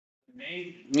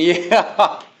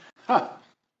Yeah,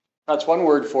 that's one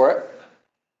word for it.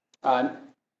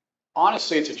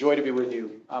 Honestly, it's a joy to be with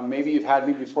you. Maybe you've had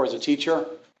me before as a teacher.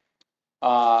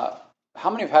 How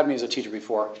many have had me as a teacher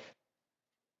before?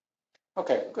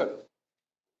 Okay, good.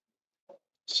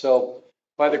 So,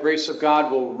 by the grace of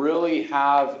God, we'll really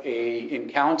have an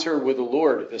encounter with the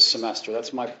Lord this semester.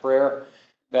 That's my prayer,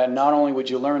 that not only would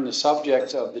you learn the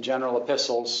subject of the general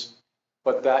epistles,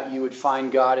 but that you would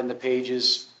find God in the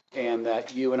pages and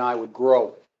that you and I would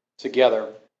grow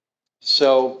together.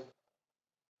 So,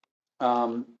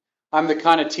 I'm the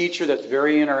kind of teacher that's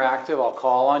very interactive. I'll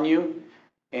call on you,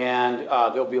 and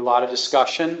there'll be a lot of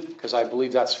discussion because I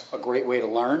believe that's a great way to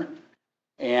learn,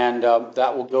 and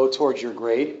that will go towards your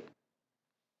grade.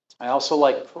 I also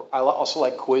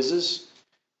like quizzes,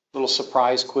 little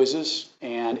surprise quizzes,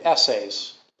 and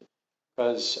essays,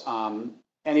 because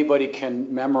anybody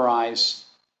can memorize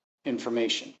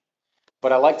information.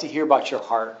 But I like to hear about your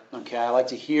heart. Okay, I like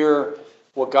to hear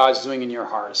what God's doing in your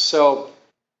heart. So,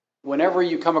 whenever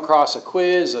you come across a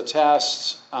quiz, a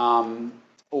test,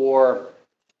 or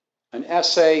an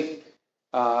essay,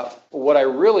 what I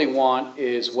really want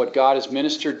is what God has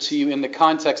ministered to you in the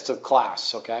context of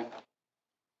class, okay?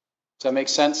 Does that make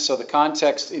sense? So the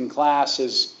context in class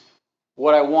is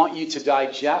what I want you to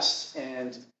digest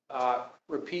and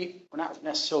repeat, or not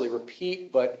necessarily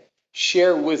repeat, but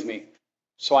share with me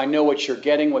so I know what you're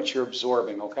getting, what you're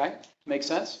absorbing, okay? Make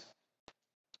sense?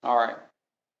 All right.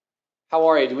 How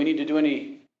are you? Do we need to do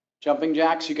any jumping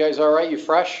jacks? You guys all right? You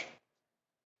fresh?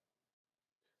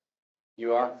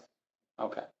 You are?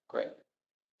 Okay, great.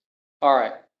 All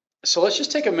right. So let's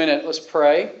just take a minute. Let's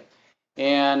pray,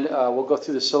 and we'll go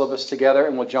through the syllabus together,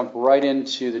 and we'll jump right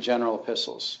into the general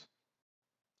epistles.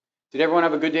 Did everyone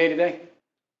have a good day today?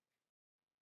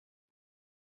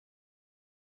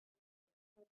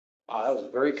 Oh, that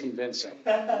was very convincing.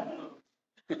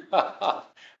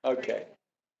 Okay.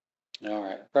 All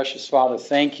right. Precious Father,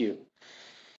 thank you.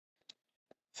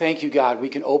 Thank you, God. We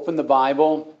can open the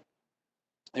Bible.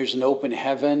 There's an open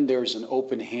heaven. There's an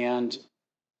open hand.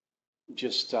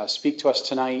 Just speak to us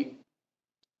tonight.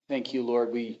 Thank you,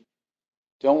 Lord. We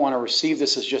don't want to receive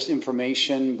this as just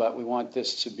information, but we want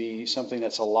this to be something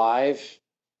that's alive,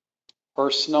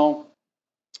 personal,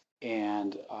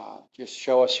 and just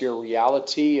show us your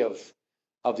reality of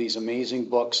these amazing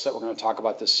books that we're going to talk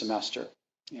about this semester.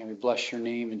 And we bless your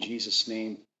name in Jesus'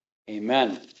 name.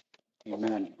 Amen.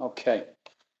 Amen. Okay.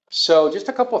 So just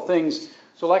a couple of things.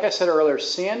 So like I said earlier,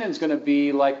 Sandon's going to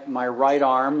be like my right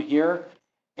arm here,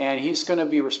 and he's going to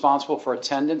be responsible for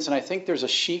attendance. And I think there's a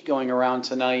sheet going around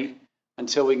tonight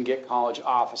until we can get college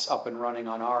office up and running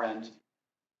on our end.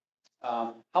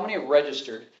 How many have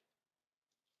registered?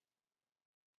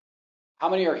 How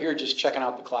many are here just checking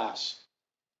out the class?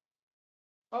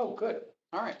 Oh, good.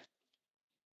 All right.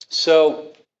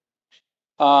 So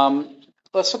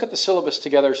let's look at the syllabus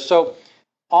together. So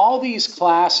all these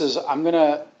classes,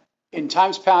 in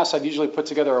times past, I've usually put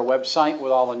together a website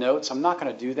with all the notes. I'm not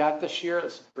going to do that this year.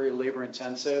 It's very labor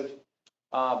intensive.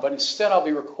 But instead, I'll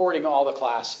be recording all the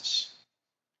classes.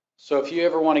 So if you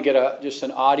ever want to get just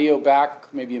an audio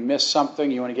back, maybe you missed something,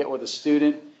 you want to get with a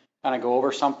student, kind of go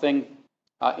over something,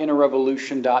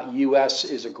 innerrevolution.us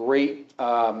is a great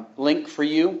link for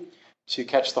you to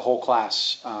catch the whole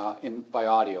class by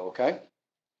audio, okay?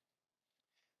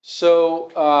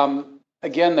 So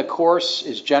again, the course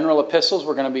is General Epistles.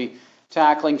 We're going to be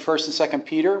tackling 1st and 2nd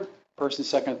Peter, 1st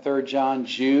and 2nd and 3rd John,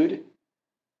 Jude.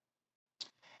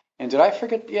 And did I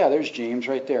forget? Yeah, there's James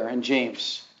right there, and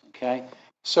James, okay?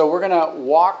 So we're going to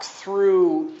walk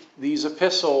through these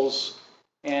epistles,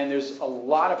 and there's a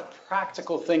lot of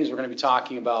practical things we're going to be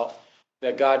talking about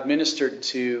that God ministered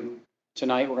to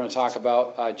tonight. We're going to talk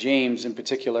about James in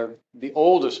particular, the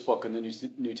oldest book in the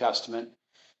New Testament.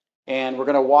 And we're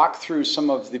going to walk through some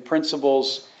of the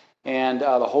principles, and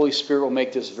the Holy Spirit will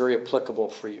make this very applicable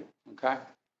for you. Okay?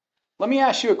 Let me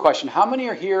ask you a question. How many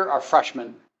are here are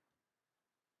freshmen?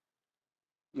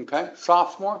 Okay.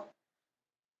 Sophomore?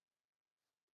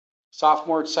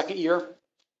 Sophomore, second year?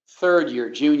 Third year,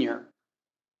 junior?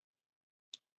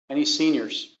 Any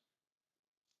seniors?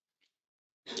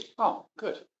 Oh,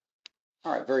 good.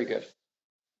 All right, very good.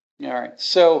 All right.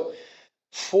 So,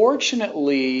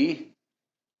 fortunately,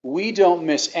 we don't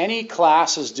miss any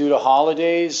classes due to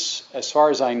holidays, as far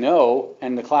as I know,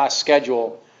 and the class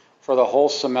schedule for the whole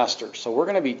semester. So we're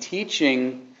going to be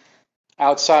teaching,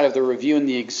 outside of the review and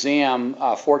the exam,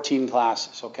 14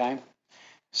 classes, okay?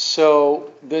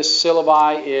 So this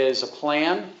syllabi is a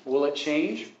plan. Will it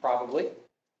change? Probably.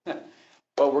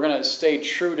 But we're going to stay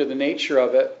true to the nature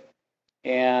of it.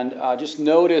 And just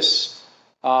notice,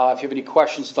 if you have any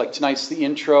questions, like tonight's the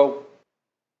intro.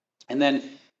 And then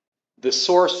the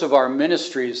source of our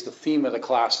ministry is the theme of the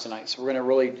class tonight. So we're going to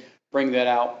really bring that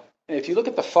out. And if you look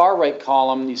at the far right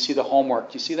column, you see the homework.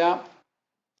 Do you see that?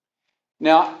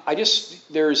 Now,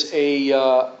 there's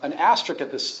an asterisk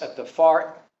at the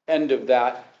far end of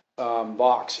that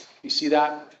box. You see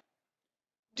that?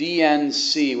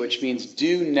 DNC, which means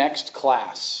due next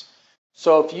class.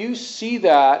 So if you see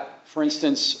that, for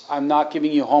instance, I'm not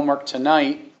giving you homework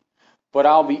tonight, but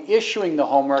I'll be issuing the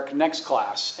homework next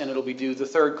class, and it'll be due the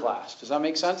third class. Does that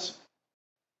make sense?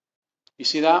 You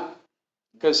see that?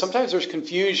 Because sometimes there's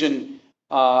confusion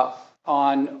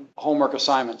on homework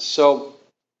assignments. So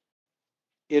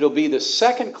it'll be the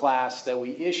second class that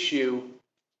we issue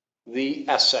the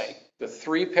essay, the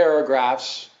 3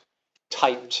 paragraphs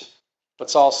typed.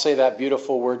 Let's all say that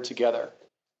beautiful word together.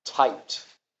 Typed.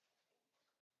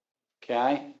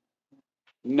 Okay?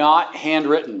 Not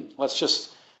handwritten.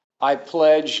 I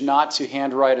pledge not to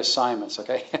handwrite assignments,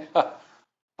 okay?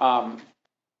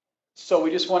 So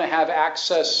we just want to have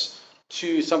access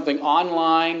to something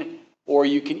online, or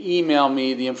you can email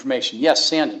me the information. Yes,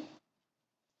 Sandy.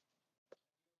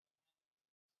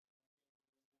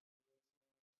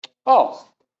 Oh,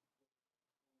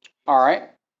 all right.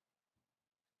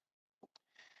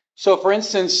 So for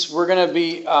instance, we're going to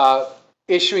be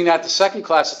issuing that to second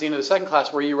class at the end of the second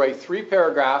class, where you write 3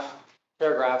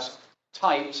 paragraphs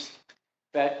typed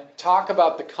that talk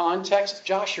about the context.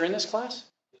 Josh, you're in this class?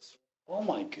 Oh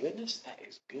my goodness, that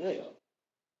is good.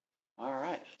 All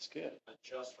right, that's good. I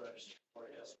just registered for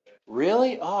it yesterday.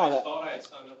 Really? I thought I had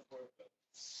signed up for it,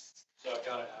 so I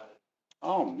got it added.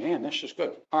 Oh man, that's just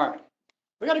good. All right.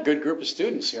 We got a good group of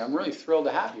students here. I'm really thrilled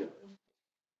to have you.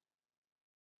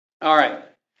 All right.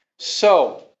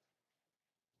 So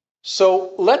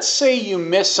let's say you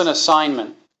miss an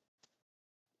assignment.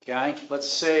 Okay? Let's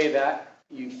say that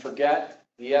you forget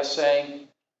the essay,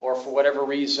 or for whatever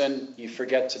reason you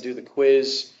forget to do the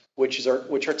quiz, which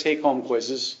are take-home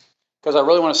quizzes, because I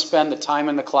really want to spend the time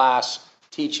in the class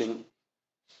teaching.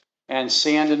 And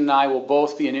Sandon and I will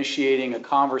both be initiating a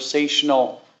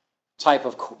conversational type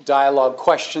of dialogue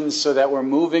questions so that we're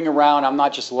moving around. I'm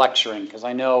not just lecturing, because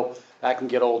I know that can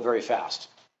get old very fast.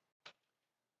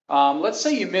 Let's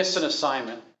say you miss an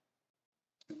assignment.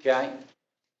 Okay?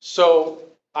 So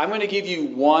I'm going to give you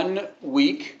 1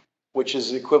 week, which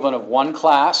is the equivalent of 1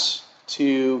 class,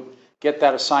 to get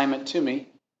that assignment to me.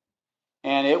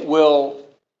 And it will,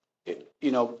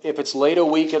 if it's late a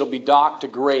week, it'll be docked a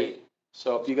grade.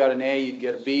 So if you got an A, you'd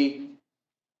get a B.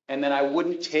 And then I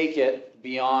wouldn't take it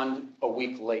beyond a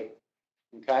week late.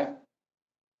 Okay?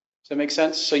 Does that make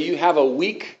sense? So you have a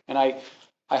week, and I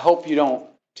hope you don't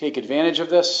take advantage of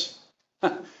this.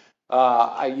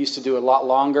 I used to do it a lot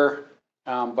longer,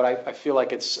 but I feel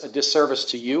like it's a disservice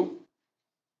to you.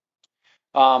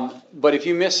 But if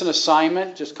you miss an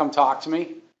assignment, just come talk to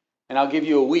me, and I'll give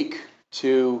you a week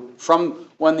from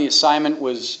when the assignment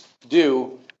was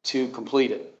due to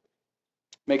complete it.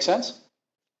 Make sense?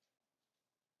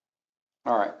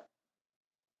 All right.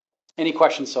 Any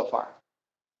questions so far?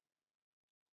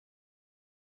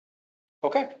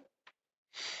 Okay.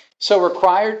 So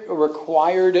required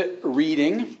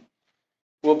reading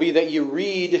will be that you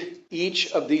read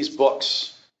each of these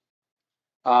books.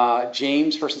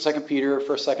 James, 1st and 2nd Peter,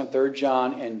 1st, 2nd, 3rd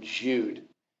John, and Jude.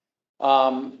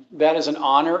 That is an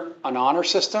honor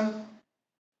system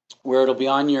where it'll be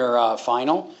on your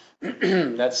final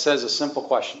that says a simple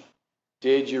question.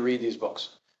 Did you read these books?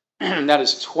 That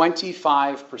is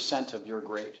 25% of your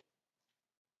grade.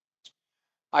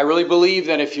 I really believe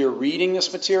that if you're reading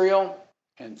this material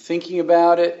and thinking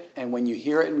about it, and when you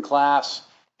hear it in class,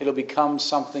 it'll become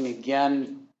something,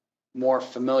 again, more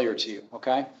familiar to you,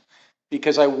 okay?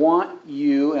 Because I want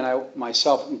you, and I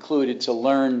myself included, to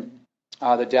learn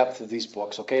the depth of these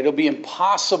books, okay? It'll be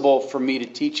impossible for me to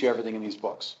teach you everything in these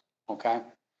books, okay?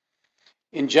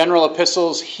 In general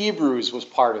epistles, Hebrews was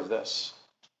part of this.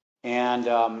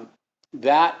 And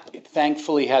that,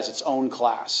 thankfully, has its own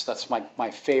class. That's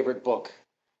my favorite book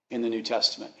in the New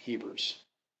Testament, Hebrews.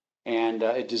 And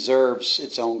it deserves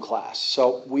its own class.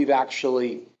 So we've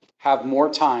actually have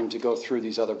more time to go through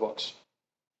these other books.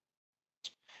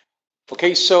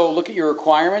 Okay, so look at your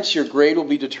requirements. Your grade will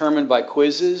be determined by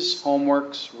quizzes,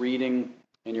 homeworks, reading,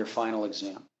 and your final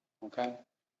exam. Okay?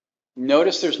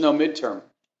 Notice there's no midterm.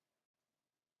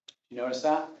 You notice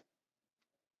that?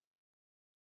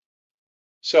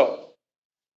 So,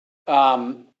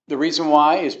 the reason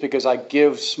why is because I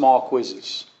give small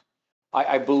quizzes.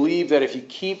 I believe that if you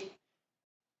keep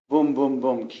boom, boom,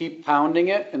 boom, keep pounding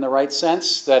it in the right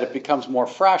sense, that it becomes more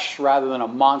fresh rather than a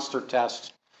monster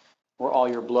test where all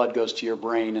your blood goes to your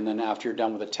brain, and then after you're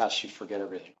done with the test, you forget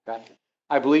everything. Okay?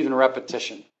 I believe in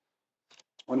repetition.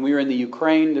 When we were in the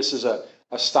Ukraine, this is a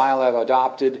style I've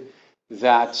adopted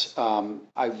that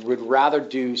I would rather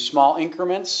do small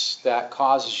increments that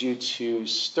causes you to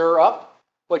stir up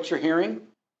what you're hearing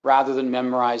rather than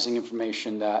memorizing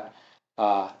information that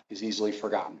is easily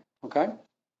forgotten. Okay?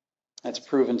 That's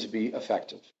proven to be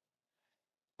effective.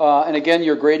 And again,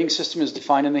 your grading system is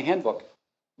defined in the handbook.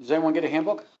 Does anyone get a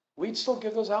handbook? We'd still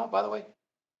give those out, by the way.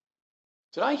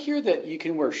 Did I hear that you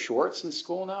can wear shorts in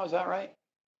school now? Is that right?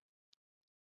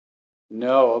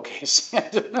 No, okay.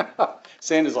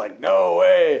 Sandra's like, no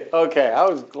way. Okay, I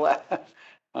was glad.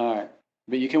 All right.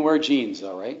 But you can wear jeans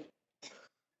though, right?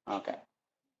 Okay.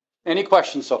 Any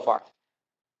questions so far?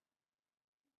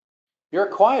 You're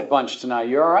a quiet bunch tonight.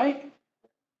 You all right?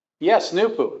 Yes,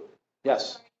 Nupu.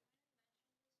 Yes.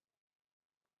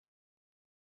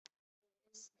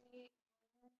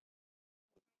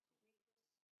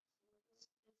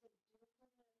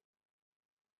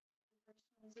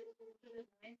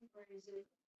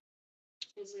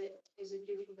 Is it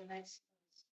due to the next?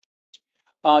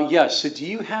 Yes. So do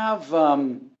you have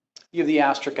the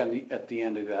asterisk at the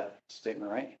end of that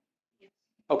statement, right?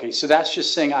 Okay, so that's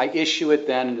just saying I issue it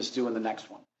then and it's due in the next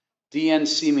one.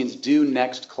 DNC means due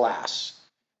next class.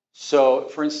 So,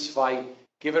 for instance, if I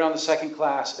give it on the second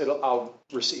class, I'll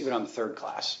receive it on the third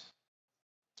class.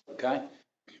 Okay?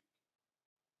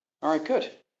 All right, good.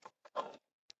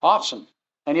 Awesome.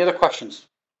 Any other questions?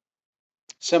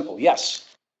 Simple. Yes.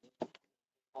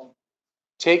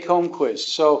 Take-home quiz.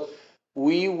 So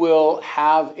we will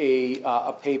have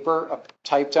a paper, a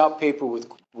typed out paper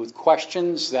with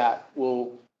questions that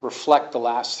will reflect the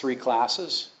last 3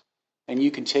 classes, and you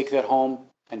can take that home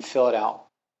and fill it out.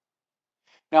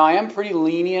 Now, I am pretty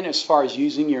lenient as far as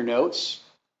using your notes,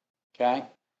 okay?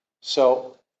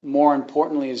 So more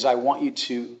importantly is I want you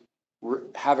to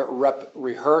have it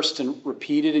rehearsed and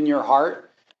repeated in your heart.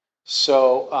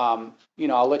 So,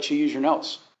 I'll let you use your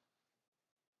notes.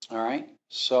 All right?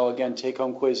 So again,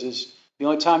 take-home quizzes. The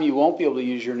only time you won't be able to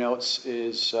use your notes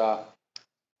is,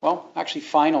 actually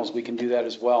finals, we can do that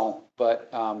as well.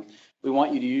 But we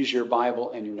want you to use your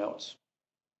Bible and your notes.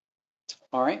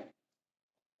 All right?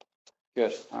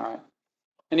 Good. All right.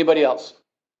 Anybody else?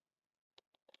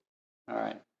 All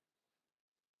right.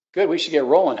 Good. We should get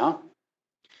rolling, huh?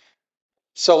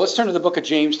 So let's turn to the book of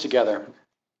James together.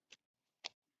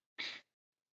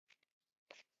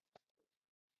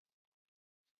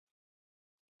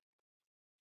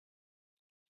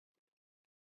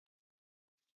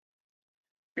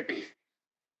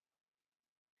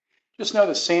 Just know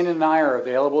that Sandon and I are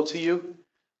available to you.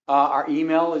 Our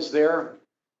email is there.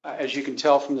 As you can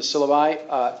tell from the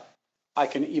syllabi, I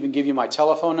can even give you my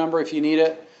telephone number if you need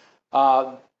it.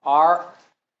 Our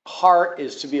heart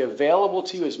is to be available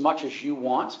to you as much as you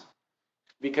want,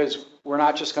 because we're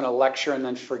not just going to lecture and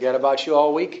then forget about you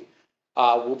all week.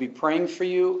 We'll be praying for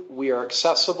you. We are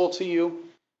accessible to you.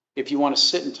 If you want to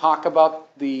sit and talk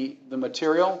about the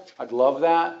material, I'd love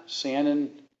that.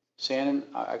 Sandon,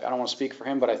 I don't want to speak for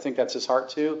him, but I think that's his heart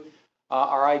too.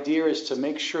 Our idea is to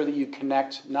make sure that you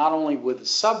connect not only with the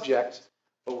subject,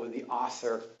 but with the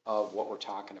author of what we're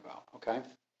talking about, okay?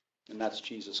 And that's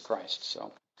Jesus Christ.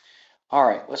 So, all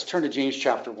right, let's turn to James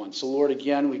chapter 1. So, Lord,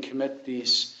 again, we commit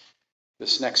this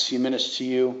next few minutes to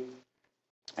you,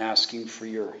 asking for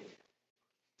your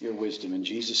wisdom. In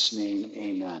Jesus' name,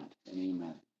 amen and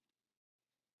amen.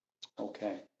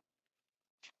 Okay.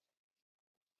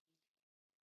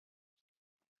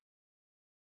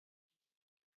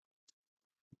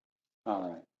 All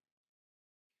right.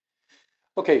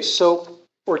 Okay, so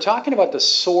we're talking about the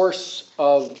source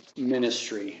of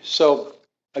ministry. So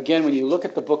again, when you look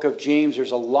at the book of James,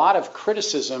 there's a lot of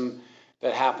criticism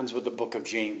that happens with the book of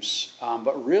James.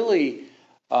 But really,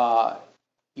 the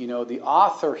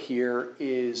author here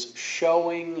is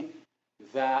showing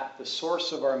that the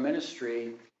source of our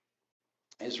ministry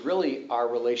is really our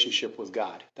relationship with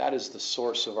God. That is the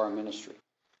source of our ministry.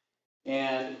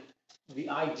 And the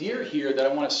idea here that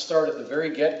I want to start at the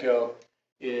very get-go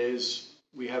is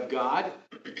we have God,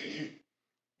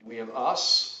 we have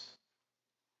us,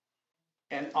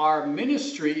 and our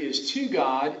ministry is to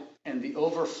God, and the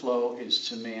overflow is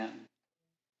to man.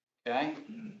 Okay?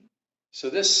 So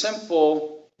this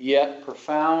simple yet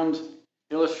profound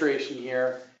illustration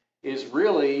here is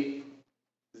really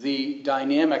the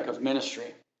dynamic of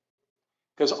ministry.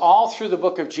 Because all through the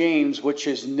book of James, which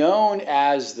is known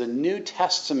as the New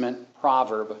Testament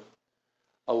proverb,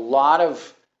 a lot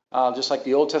of, just like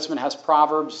the Old Testament has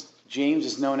proverbs, James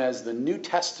is known as the New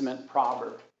Testament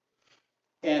proverb.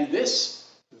 And this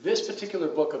particular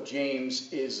book of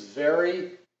James is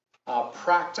very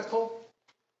practical,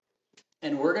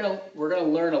 and we're gonna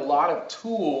learn a lot of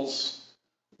tools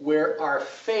where our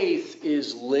faith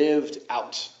is lived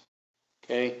out.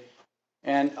 Okay?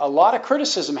 And a lot of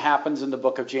criticism happens in the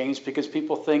book of James because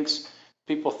people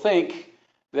think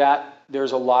that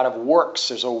there's a lot of works.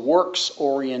 There's a works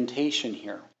orientation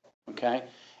here. Okay?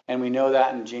 And we know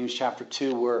that in James chapter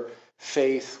 2 where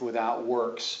faith without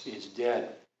works is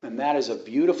dead. And that is a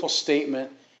beautiful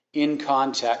statement in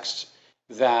context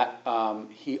that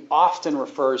he often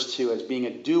refers to as being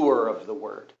a doer of the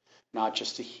word, not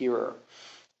just a hearer.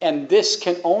 And this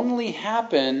can only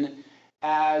happen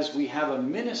as we have a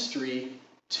ministry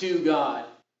to God.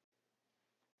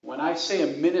 When I say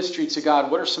a ministry to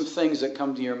God, what are some things that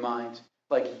come to your mind?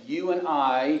 Like you and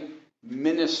I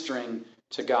ministering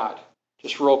to God.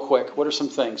 Just real quick, what are some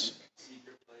things?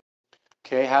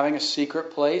 Okay, having a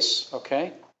secret place.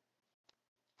 Okay.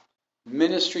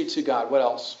 Ministry to God. What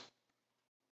else?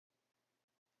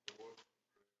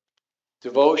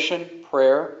 Devotion,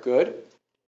 prayer, good.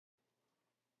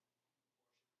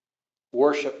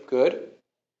 Worship, good.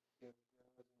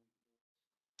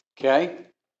 Okay.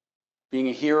 Being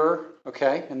a hearer,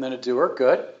 okay, and then a doer,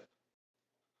 good.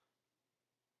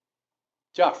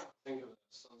 Jeff. Think of the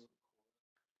sons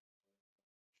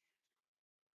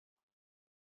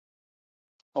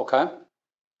Okay.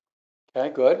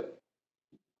 Okay, good.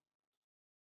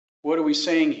 What are we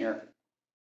saying here?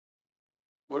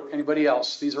 Anybody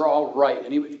else? These are all right.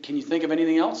 Can you think of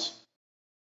anything else?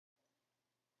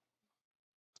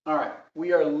 All right.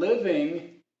 We are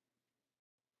living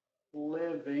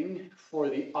for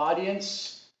the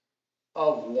audience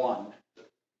of one.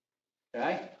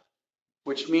 Okay?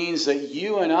 Which means that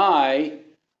you and I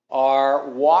are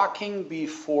walking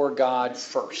before God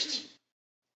first.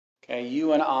 Okay?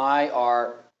 You and I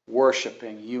are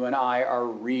worshiping. You and I are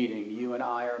reading. You and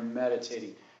I are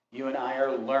meditating. You and I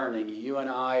are learning. You and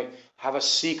I have a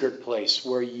secret place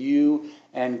where you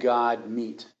and God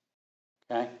meet.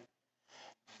 Okay?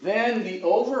 Then the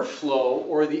overflow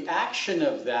or the action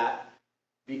of that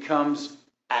becomes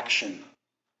action.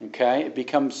 Okay? It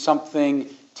becomes something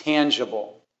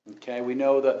tangible. Okay? We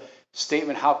know the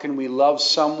statement, how can we love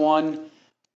someone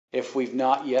if we've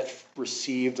not yet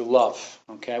received love?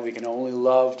 Okay? We can only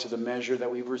love to the measure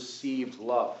that we've received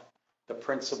love. The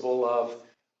principle of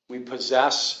we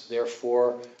possess,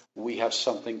 therefore we have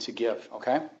something to give.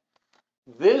 Okay?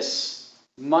 This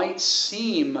might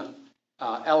seem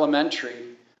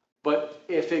elementary, but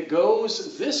if it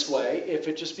goes this way, if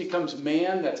it just becomes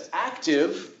man that's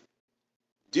active,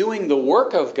 doing the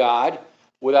work of God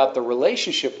without the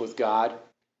relationship with God,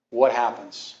 what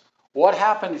happens? What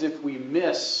happens if we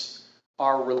miss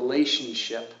our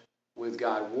relationship with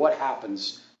God? What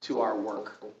happens to our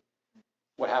work?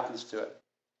 What happens to it?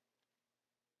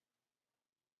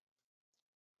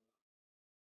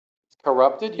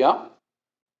 Corrupted, yeah.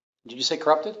 Did you say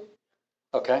corrupted?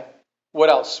 Okay.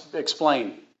 What else?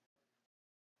 Explain.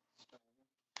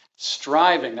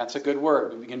 Striving, that's a good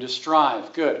word. We begin to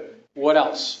strive. Good. What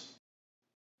else?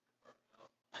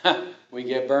 We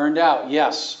get burned out.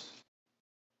 Yes.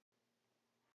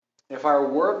 If our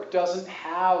work doesn't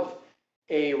have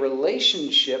a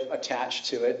relationship attached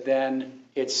to it, then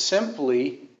it's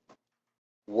simply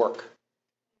work.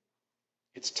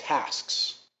 It's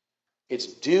tasks. It's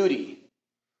duty.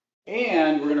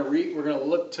 And we're going to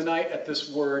look tonight at this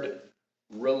word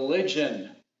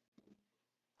religion.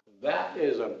 That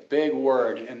is a big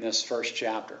word in this first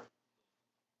chapter.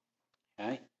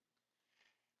 Okay?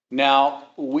 Now,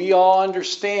 we all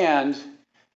understand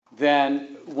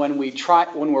then when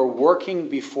we're working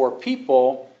before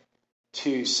people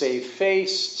to save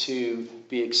face, to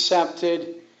be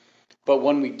accepted, but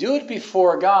when we do it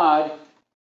before God,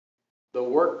 the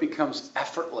work becomes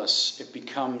effortless, it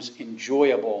becomes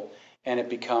enjoyable, and it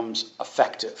becomes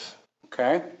effective.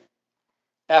 Okay?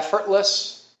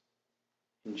 Effortless,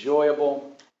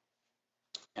 enjoyable,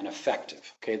 and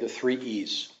effective. Okay, the 3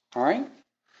 E's. All right?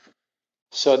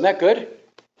 So isn't that good?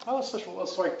 Oh,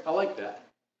 sorry, I like that.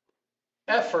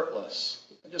 Effortless.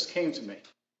 It just came to me.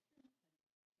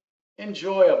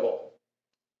 Enjoyable.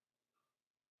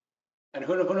 And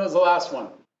who knows the last one?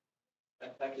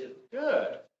 effective.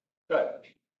 Good. Good.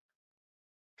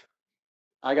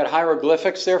 I got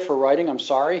hieroglyphics there for writing. I'm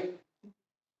sorry.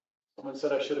 Someone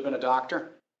said I should have been a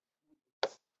doctor.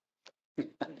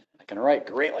 I can write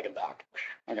great like a doctor.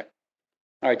 Okay.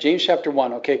 All right, James chapter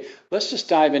 1. Okay, let's just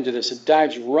dive into this. It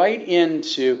dives right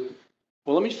into,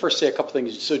 well, let me first say a couple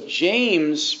things. So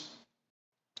James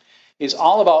is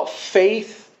all about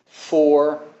faith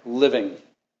for living.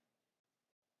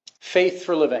 Faith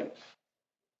for living.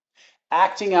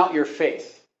 Acting out your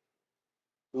faith.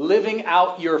 Living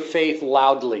out your faith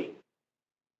loudly.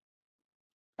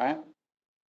 Right?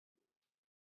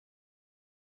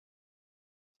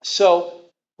 So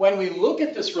when we look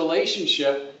at this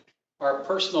relationship, our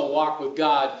personal walk with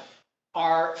God,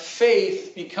 our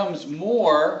faith becomes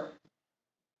more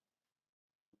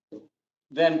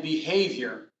than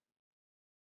behavior.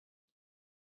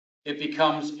 It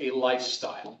becomes a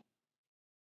lifestyle,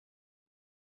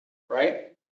 right?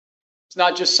 It's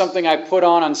not just something I put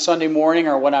on Sunday morning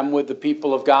or when I'm with the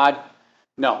people of God.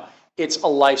 No, it's a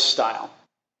lifestyle.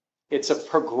 It's a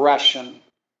progression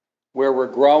where we're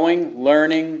growing,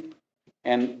 learning,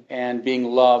 and being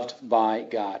loved by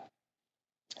God.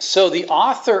 So the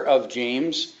author of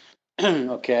James,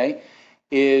 okay,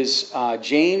 is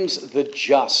James the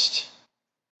Just,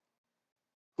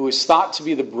 who is thought to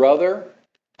be the brother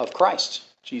of Christ,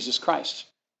 Jesus Christ.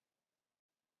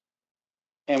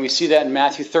 And we see that in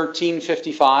Matthew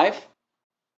 13:55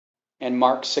 and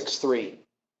Mark 6:3.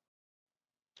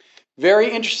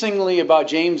 Very interestingly about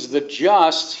James the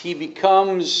Just, he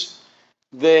becomes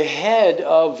the head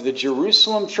of the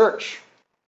Jerusalem church.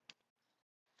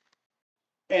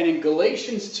 And in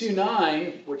Galatians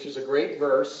 2:9, which is a great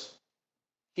verse,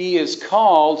 he is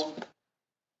called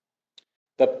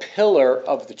the pillar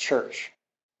of the church.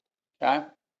 Okay?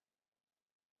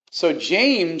 So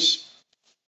James,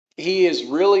 he is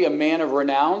really a man of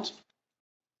renown.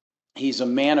 He's a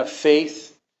man of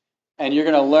faith. And you're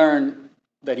going to learn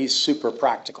that he's super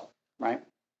practical, right?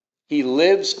 He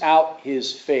lives out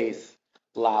his faith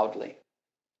loudly.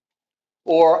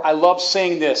 Or I love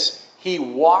saying this, he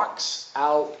walks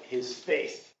out his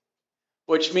faith,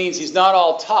 which means he's not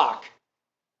all talk.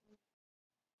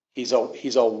 He's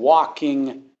a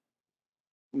walking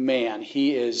man.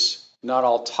 He is not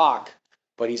all talk,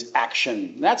 but he's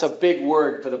action. And that's a big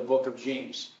word for the book of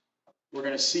James. We're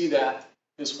going to see that,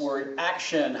 this word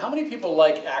action. How many people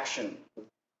like action?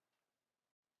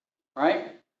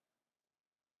 Right?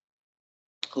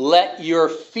 Let your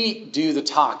feet do the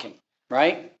talking,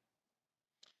 right?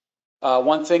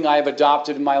 One thing I have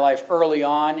adopted in my life early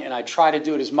on, and I try to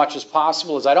do it as much as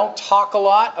possible, is I don't talk a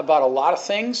lot about a lot of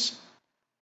things,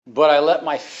 but I let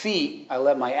my feet, I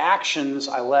let my actions,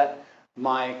 I let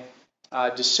my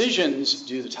decisions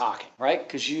do the talking, right?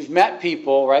 Because you've met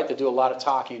people, right, that do a lot of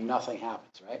talking and nothing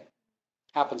happens, right?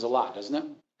 Happens a lot, doesn't it?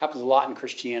 Happens a lot in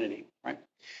Christianity, right?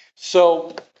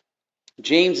 So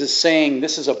James is saying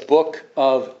this is a book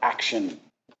of action.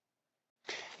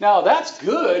 Now, that's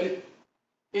good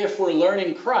if we're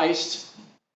learning Christ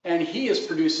and he is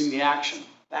producing the action.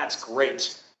 That's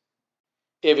great.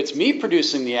 If it's me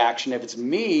producing the action, if it's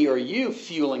me or you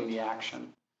fueling the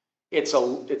action, it's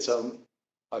a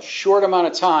short amount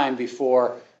of time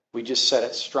before we just set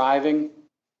it striving,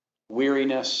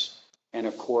 weariness, and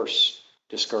of course,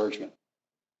 discouragement.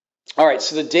 All right,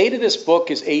 so the date of this book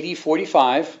is AD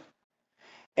 45.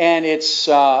 And it's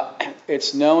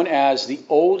known as the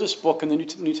oldest book in the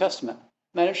New Testament.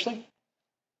 Isn't that interesting?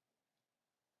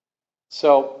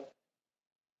 So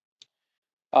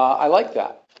I like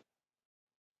that.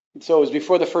 So it was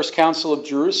before the First Council of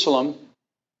Jerusalem.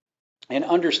 And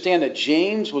understand that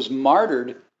James was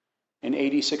martyred in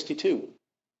AD 62.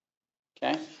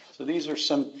 Okay? So these are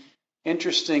some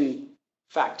interesting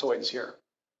factoids here.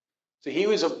 So he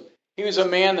was a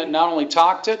man that not only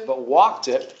talked it, but walked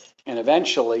it, and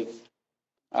eventually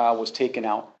was taken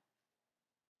out.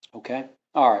 Okay?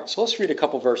 All right, so let's read a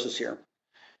couple verses here.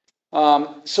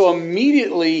 So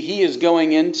immediately he is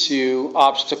going into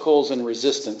obstacles and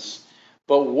resistance.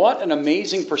 But what an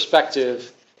amazing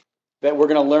perspective that we're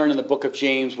going to learn in the book of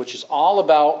James, which is all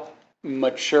about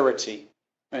maturity.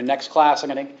 In next class, I'm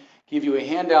going to give you a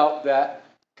handout that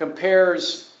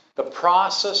compares the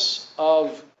process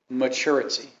of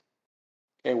maturity.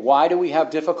 Okay, why do we have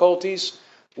difficulties?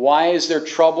 Why is there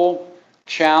trouble,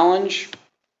 challenge?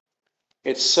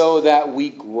 It's so that we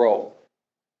grow.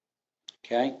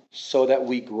 Okay? So that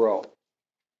we grow.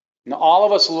 Now, all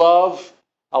of us love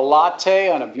a latte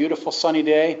on a beautiful sunny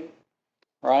day,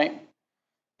 right?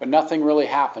 But nothing really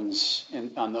happens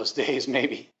on those days,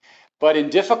 maybe. But in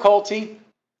difficulty,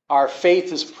 our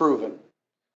faith is proven.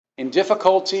 In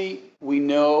difficulty, we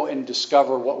know and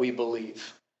discover what we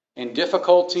believe. In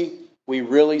difficulty, we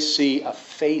really see a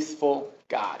faithful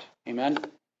God. Amen?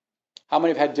 How many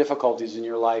have had difficulties in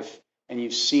your life and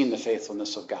you've seen the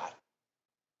faithfulness of God?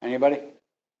 Anybody?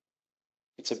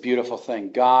 It's a beautiful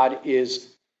thing. God is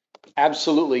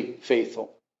absolutely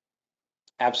faithful.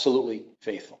 Absolutely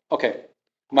faithful. Okay.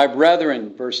 My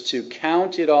brethren, verse 2,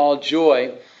 count it all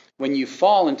joy when you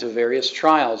fall into various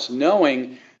trials,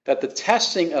 knowing that the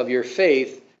testing of your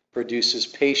faith produces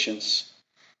patience.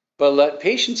 But let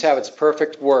patience have its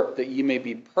perfect work, that you may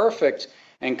be perfect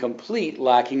and complete,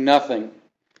 lacking nothing.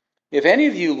 If any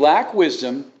of you lack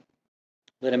wisdom,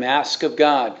 let him ask of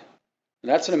God, And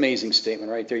that's an amazing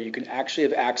statement right there. You can actually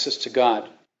have access to God,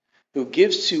 who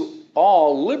gives to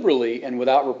all liberally and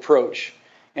without reproach,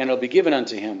 and it'll be given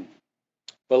unto him.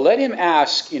 But let him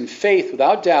ask in faith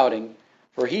without doubting,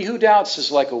 for he who doubts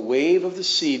is like a wave of the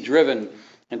sea driven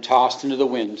and tossed into the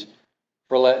wind.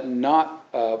 For let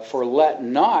not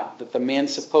that the man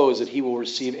suppose that he will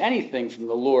receive anything from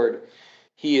the Lord.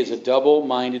 He is a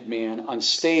double-minded man,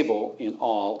 unstable in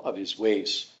all of his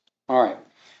ways. All right.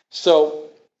 So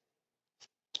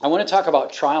I want to talk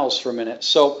about trials for a minute.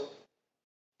 So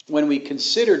when we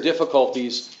consider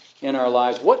difficulties in our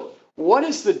lives, what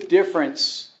is the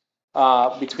difference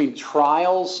between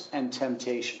trials and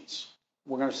temptations?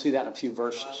 We're going to see that in a few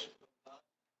verses.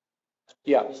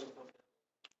 Yeah.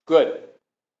 Good.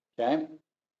 Okay.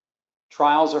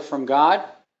 Trials are from God,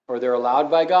 or they're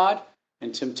allowed by God,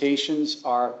 and temptations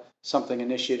are something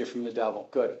initiated from the devil.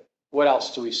 Good. What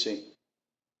else do we see?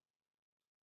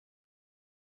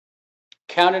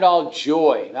 Count it all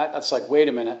joy. That's like, wait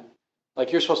a minute.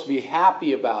 Like you're supposed to be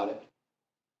happy about it.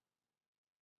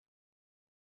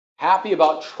 Happy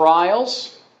about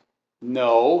trials?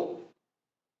 No.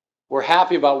 We're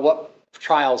happy about what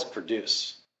trials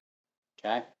produce.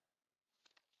 Okay?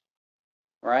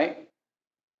 Right?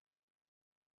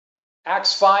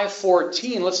 Acts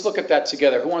 5:14. Let's look at that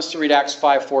together. Who wants to read Acts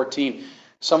 5:14?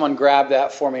 Someone grab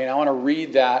that for me, and I want to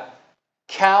read that.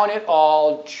 Count it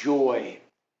all joy.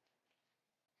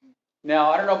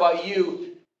 Now, I don't know about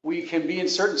you. We can be in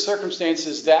certain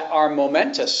circumstances that are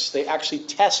momentous. They actually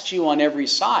test you on every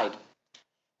side.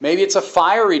 Maybe it's a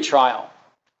fiery trial.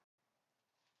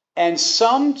 And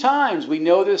sometimes we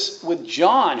know this with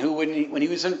John, who when he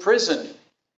was in prison,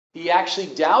 he actually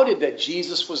doubted that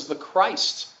Jesus was the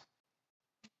Christ.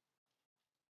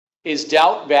 Is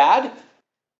doubt bad?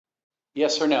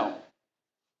 Yes or no?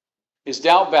 Is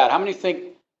doubt bad? How many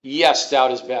think, yes,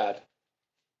 doubt is bad?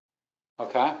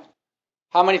 Okay.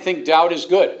 How many think doubt is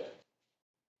good?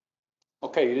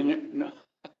 Okay, you didn't. No.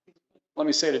 Let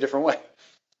me say it a different way.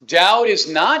 Doubt is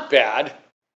not bad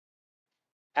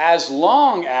as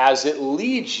long as it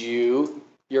leads you,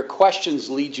 your questions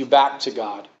lead you back to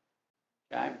God.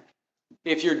 Okay?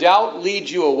 If your doubt leads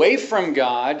you away from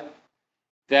God,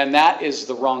 then that is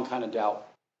the wrong kind of doubt.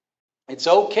 It's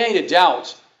okay to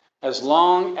doubt as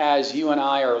long as you and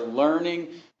I are learning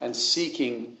and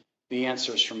seeking the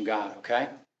answers from God, okay?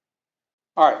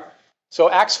 All right. So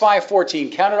Acts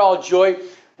 5:14, count it all joy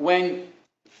when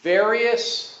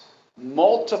various,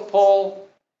 multiple,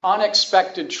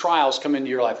 unexpected trials come into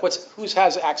your life. Who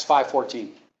has Acts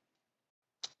 5:14?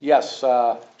 Yes,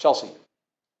 Chelsea.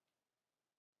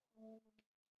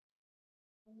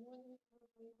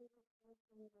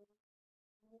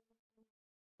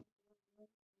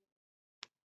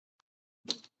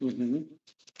 Mm-hmm.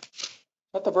 Is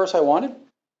that the verse I wanted?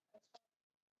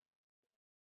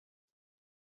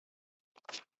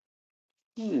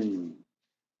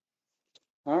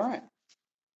 All right.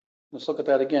 Let's look at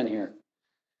that again here.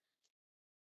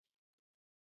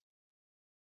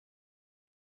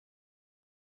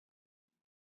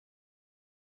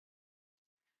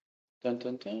 Dun,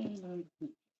 dun, dun, dun.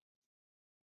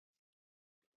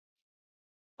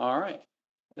 All right.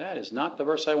 That is not the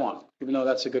verse I want, even though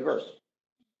that's a good verse.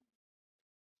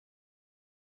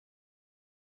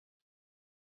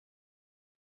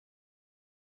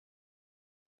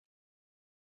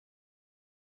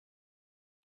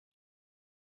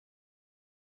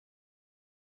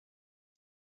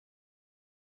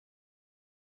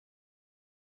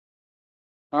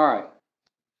 All right.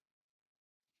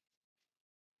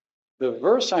 The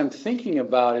verse I'm thinking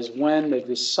about is when the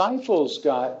disciples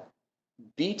got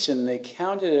beaten, they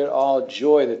counted it all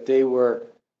joy that they were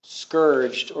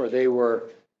scourged or they were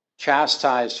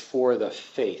chastised for the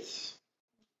faith.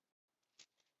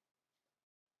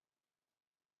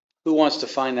 Who wants to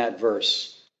find that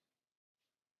verse?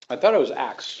 I thought it was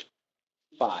Acts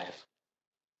 5.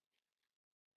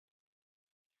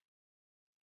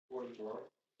 44.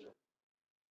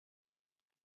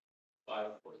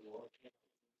 5:44.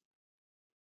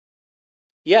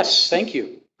 Yes, thank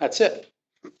you. That's it.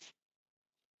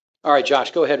 All right,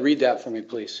 Josh, go ahead. Read that for me,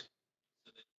 please.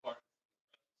 So they departed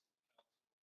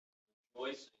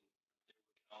rejoicing they were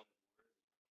counted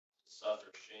worthy to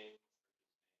suffer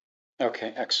shame.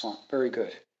 Okay, excellent. Very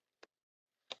good.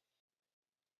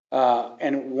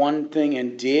 And one thing,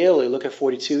 and daily, look at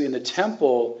 42, in the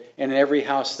temple and in every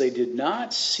house they did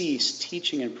not cease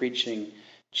teaching and preaching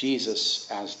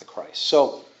Jesus as the Christ.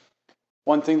 So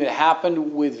one thing that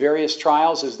happened with various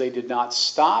trials is they did not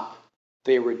stop.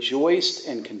 They rejoiced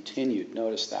and continued.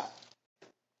 Notice that.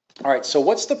 All right, so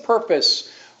what's the purpose?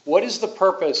 What is the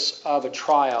purpose of a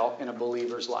trial in a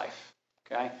believer's life?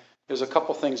 Okay? There's a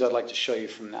couple things I'd like to show you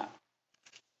from that.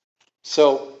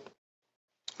 So,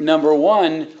 number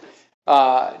one,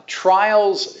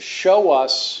 trials show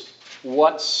us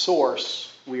what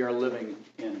source we are living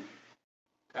in.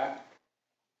 Okay?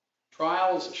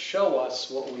 Trials show us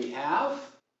what we have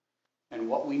and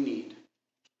what we need,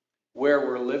 where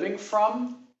we're living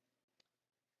from,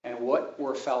 and what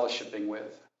we're fellowshipping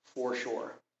with, for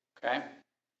sure. Okay?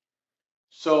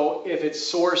 So if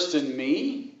it's sourced in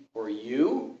me or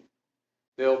you,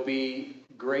 there'll be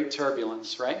great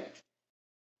turbulence, right?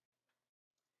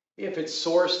 If it's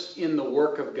sourced in the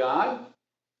work of God,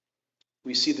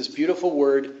 we see this beautiful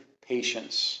word,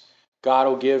 patience. God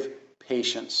will give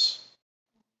patience.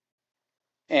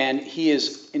 And he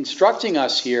is instructing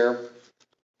us here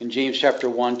in James chapter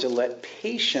 1 to let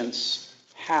patience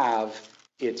have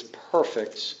its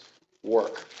perfect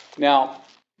work. Now,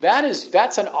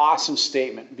 that's an awesome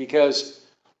statement because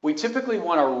we typically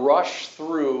want to rush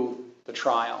through the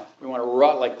trial. We want to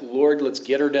rush, like, Lord, let's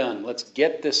get her done. Let's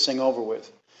get this thing over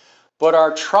with. But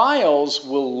our trials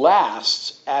will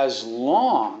last as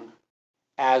long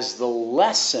as the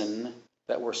lesson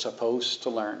that we're supposed to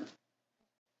learn.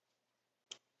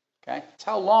 Okay? That's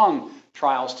how long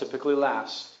trials typically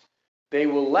last. They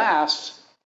will last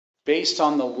based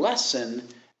on the lesson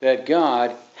that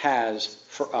God has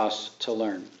for us to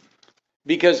learn.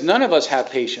 Because none of us have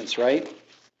patience, right?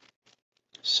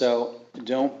 So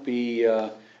don't be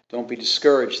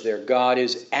discouraged there. God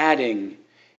is adding.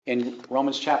 In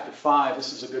Romans chapter 5,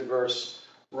 this is a good verse.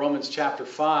 Romans chapter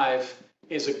 5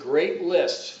 is a great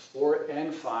list, 4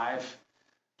 and 5.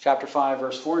 Chapter 5,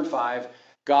 verse 4 and 5.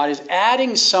 God is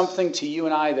adding something to you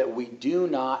and I that we do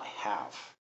not have.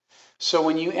 So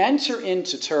when you enter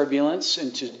into turbulence,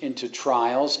 into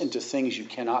trials, into things you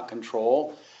cannot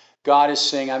control, God is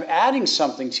saying, I'm adding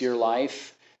something to your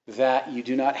life that you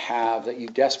do not have, that you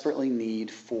desperately need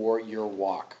for your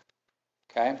walk.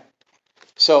 Okay?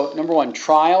 So, number one,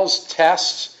 trials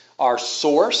test our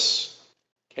source.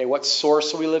 Okay, what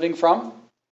source are we living from?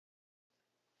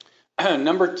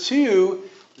 Number two,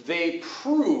 they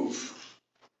prove.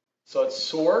 So it's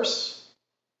source.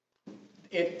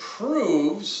 It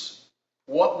proves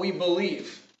what we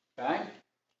believe. Okay?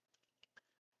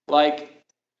 Like,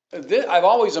 I'm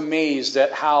always amazed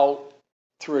at how,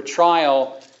 through a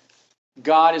trial,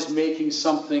 God is making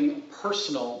something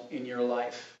personal in your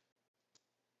life.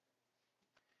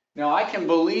 Now, I can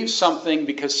believe something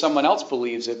because someone else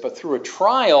believes it, but through a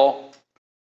trial,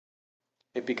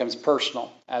 it becomes personal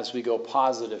as we go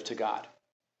positive to God.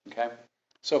 Okay?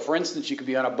 So, for instance, you could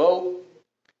be on a boat.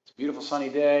 It's a beautiful sunny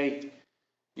day.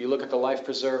 You look at the life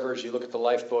preservers, you look at the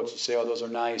lifeboats, you say, oh, those are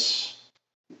nice.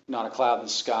 Not a cloud in the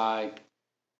sky.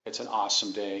 It's an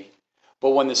awesome day. But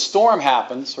when the storm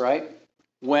happens, right?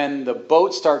 When the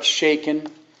boat starts shaking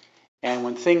and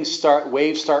when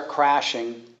waves start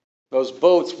crashing, those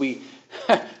boats, we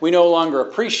no longer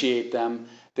appreciate them.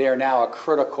 They are now a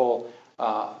critical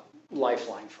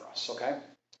lifeline for us, okay?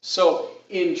 So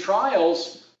in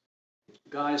trials,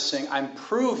 God is saying, I'm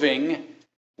proving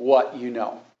what you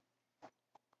know.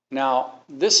 Now,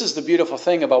 this is the beautiful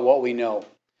thing about what we know.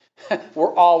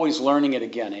 We're always learning it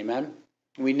again, amen?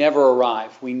 We never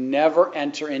arrive. We never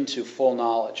enter into full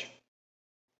knowledge.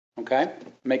 Okay?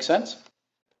 Make sense?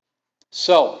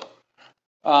 So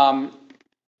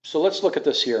let's look at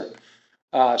this here.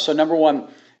 So number one,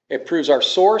 it proves our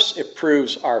source, it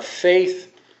proves our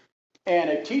faith, and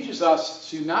it teaches us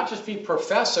to not just be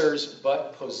professors,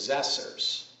 but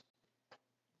possessors.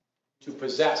 To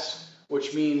possess,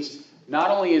 which means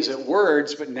not only is it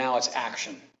words, but now it's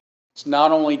action. It's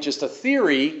not only just a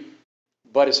theory,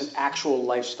 but it's an actual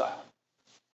lifestyle.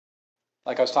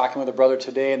 Like I was talking with a brother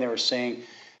today, and they were saying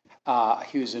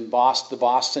he was in the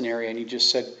Boston area, and he just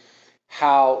said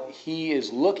how he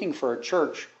is looking for a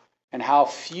church and how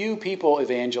few people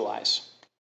evangelize.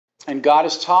 And God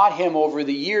has taught him over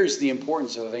the years the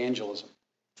importance of evangelism,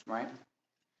 right?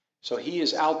 So he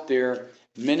is out there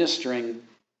ministering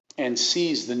and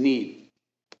sees the need.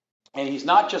 And he's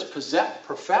not just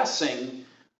professing,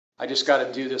 I just got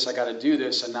to do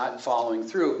this, and not following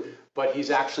through, but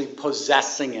he's actually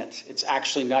possessing it. It's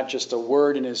actually not just a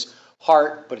word in his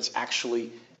heart, but it's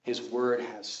actually his word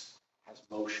has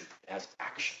motion, it has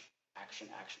action.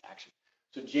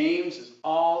 So James is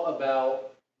all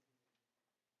about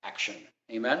action.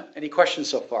 Amen? Any questions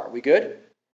so far? We good?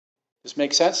 This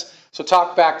makes sense? So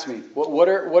talk back to me. What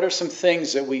are some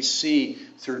things that we see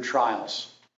through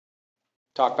trials?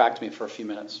 Talk back to me for a few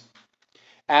minutes.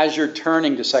 As you're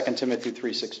turning to 2 Timothy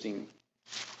 3:16.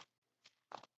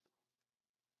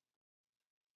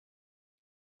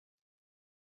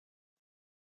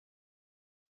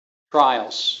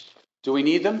 Trials. Do we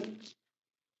need them?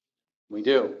 We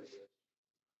do.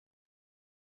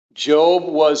 Job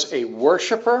was a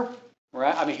worshiper,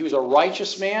 right? I mean, he was a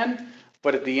righteous man,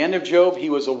 but at the end of Job, he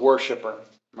was a worshiper,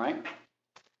 right?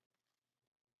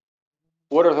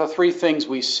 What are the three things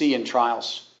we see in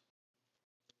trials?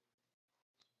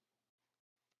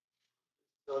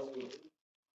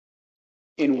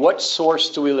 In what source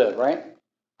do we live, right?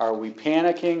 Are we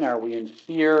panicking? Are we in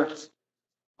fear?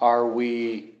 Are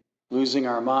we losing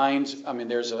our minds? I mean,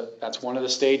 that's one of the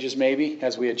stages maybe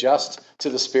as we adjust to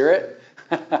the Spirit.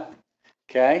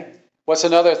 Okay. What's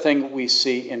another thing we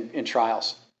see in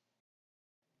trials?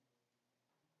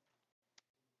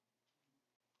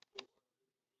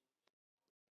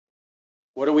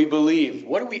 What do we believe?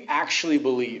 What do we actually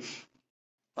believe?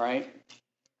 Right?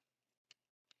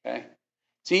 Okay.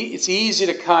 It's easy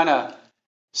to kind of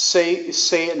say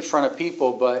it in front of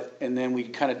people, and then we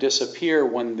kind of disappear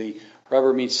when the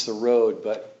rubber meets the road.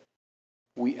 But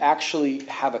we actually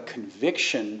have a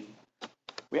conviction.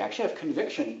 We actually have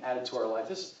conviction added to our life.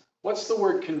 What's the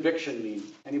word conviction mean?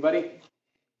 Anybody?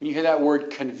 When you hear that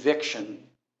word conviction,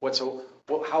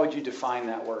 how would you define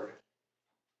that word?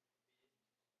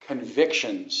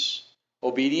 Convictions.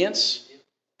 Obedience?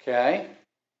 Okay.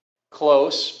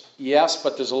 Close. Yes,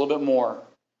 but there's a little bit more.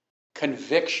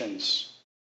 Convictions.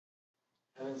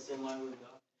 Having the same mind with God.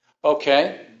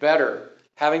 Okay, better.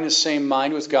 Having the same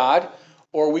mind with God.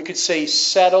 Or we could say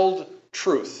settled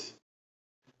truth.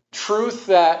 Truth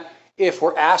that if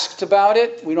we're asked about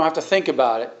it, we don't have to think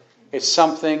about it. It's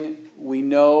something we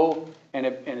know, and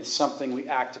it's something we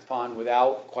act upon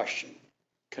without question.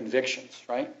 Convictions,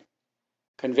 right?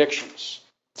 Convictions.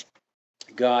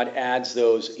 God adds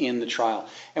those in the trial.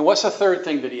 And what's the third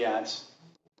thing that he adds?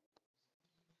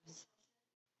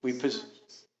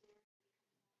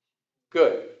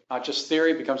 Good. Not just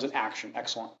theory, becomes an action.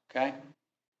 Excellent. Okay?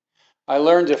 I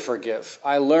learn to forgive.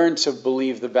 I learn to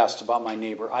believe the best about my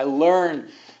neighbor. I learn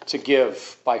to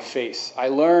give by faith. I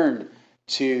learn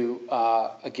to,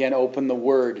 again, open the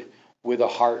Word with a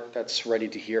heart that's ready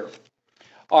to hear.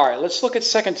 All right, let's look at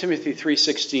 2 Timothy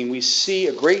 3:16. We see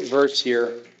a great verse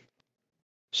here.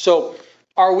 So,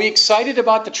 are we excited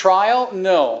about the trial?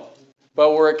 No.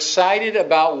 But we're excited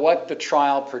about what the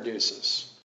trial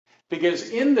produces. Because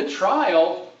in the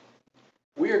trial,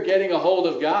 we are getting a hold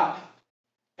of God.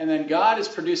 And then God is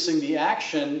producing the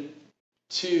action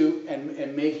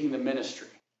and making the ministry.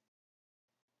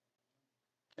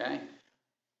 Okay?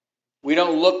 We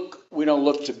don't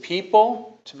look to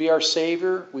people to be our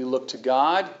Savior. We look to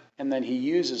God, and then He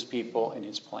uses people in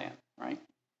His plan. Right?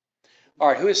 All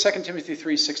right, who is 2 Timothy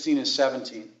 3:16 and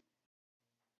 17?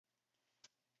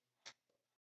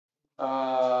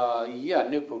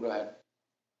 Nupu, go ahead.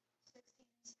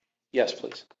 Yes,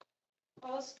 please.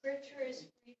 All scripture is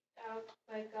breathed out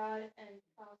by God and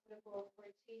profitable for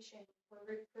teaching, for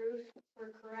reproof,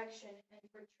 for correction, and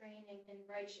for training in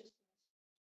righteousness,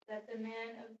 that the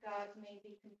man of God may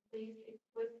be complete,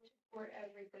 equipped for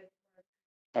every good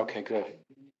work. Okay, good.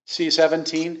 See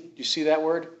 17? Do you see that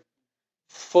word?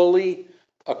 Fully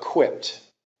equipped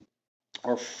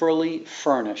or fully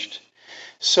furnished.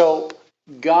 So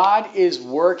God is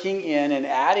working in and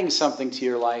adding something to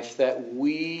your life that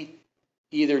we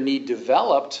either need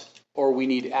developed or we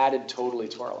need added totally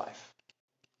to our life.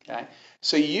 Okay?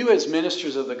 So you as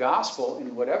ministers of the gospel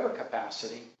in whatever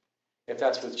capacity, if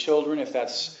that's with children, if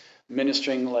that's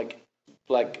ministering like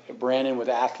Brandon with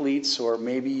athletes, or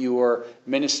maybe you're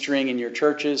ministering in your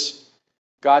churches,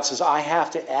 God says, I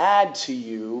have to add to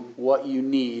you what you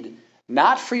need,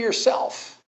 not for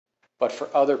yourself, but for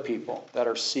other people that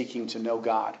are seeking to know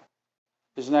God.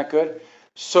 Isn't that good?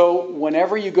 So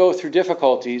whenever you go through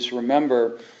difficulties,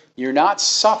 remember, you're not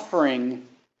suffering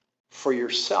for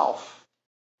yourself,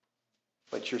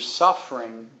 but you're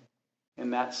suffering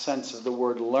in that sense of the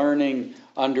word learning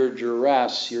under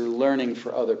duress. You're learning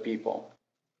for other people.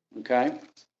 Okay?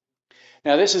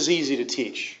 Now, this is easy to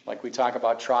teach. Like we talk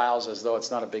about trials as though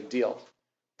it's not a big deal.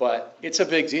 But it's a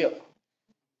big deal.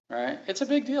 Right? It's a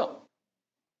big deal.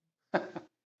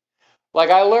 Like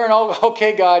I learn,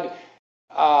 okay, God,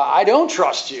 I don't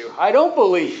trust you. I don't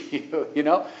believe you. You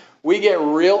know, we get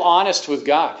real honest with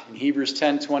God. In Hebrews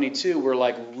 10:22, we're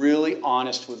like really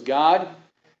honest with God,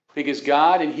 because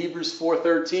God in Hebrews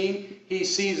 4:13, He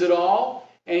sees it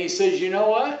all, and He says, you know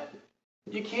what?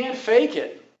 You can't fake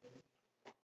it.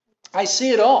 I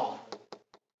see it all.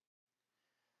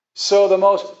 So the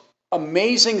most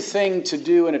amazing thing to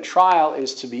do in a trial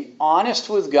is to be honest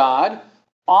with God,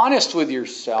 honest with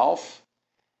yourself,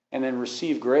 and then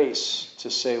receive grace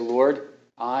to say, Lord,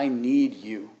 I need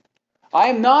you. I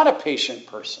am not a patient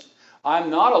person. I'm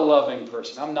not a loving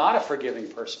person. I'm not a forgiving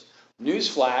person.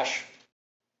 Newsflash,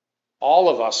 All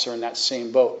of us are in that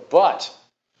same boat. But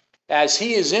as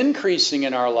he is increasing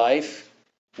in our life,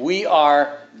 we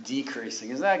are decreasing.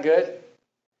 Isn't that good?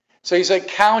 So he's like,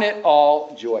 count it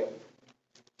all joy.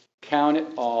 Count it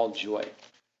all joy.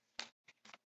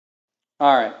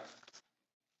 All right.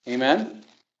 Amen?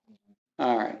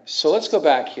 All right. So let's go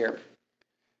back here.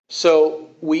 So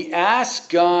we ask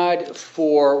God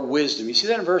for wisdom. You see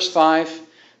that in verse 5?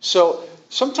 So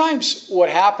sometimes what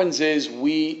happens is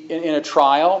in a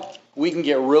trial, we can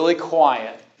get really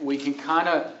quiet. We can kind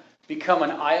of become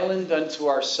an island unto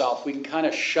ourselves. We can kind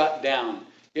of shut down.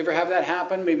 You ever have that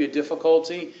happen? Maybe a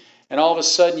difficulty, and all of a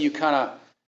sudden you kind of,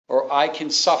 or I can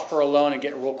suffer alone and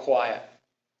get real quiet.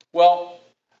 Well,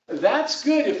 that's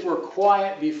good if we're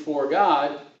quiet before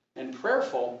God and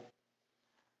prayerful.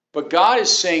 But God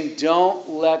is saying, don't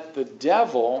let the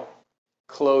devil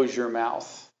close your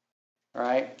mouth. All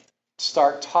right?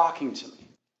 Start talking to me.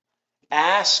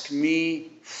 Ask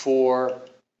me for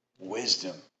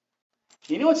wisdom.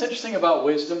 You know what's interesting about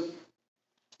wisdom?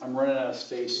 I'm running out of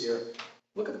space here.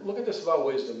 Look at this about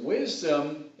wisdom.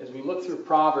 Wisdom, as we look through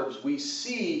Proverbs, we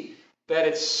see that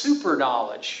it's super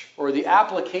knowledge, or the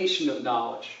application of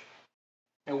knowledge.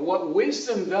 And what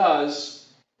wisdom does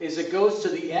is it goes to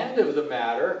the end of the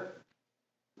matter,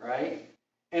 right?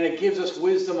 And it gives us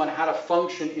wisdom on how to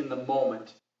function in the moment.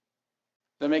 Does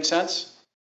that make sense?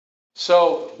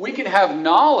 So we can have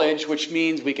knowledge, which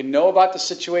means we can know about the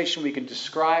situation, we can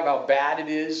describe how bad it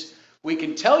is, we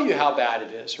can tell you how bad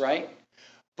it is, right?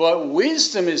 But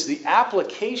wisdom is the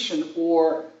application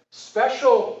or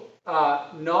special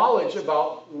knowledge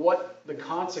about what the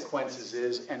consequences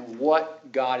is and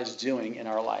what God is doing in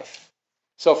our life.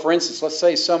 So for instance, let's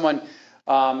say someone,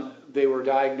 they were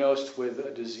diagnosed with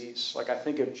a disease. Like I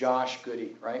think of Josh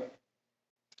Goody, right?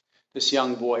 This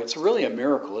young boy. It's really a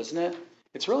miracle, isn't it?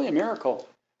 It's really a miracle.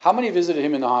 How many visited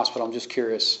him in the hospital? I'm just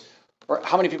curious. Or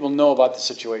how many people know about the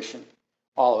situation?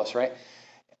 All of us, right?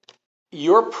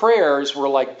 Your prayers were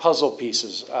like puzzle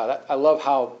pieces. I love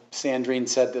how Sandrine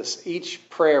said this. Each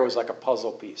prayer was like a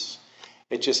puzzle piece.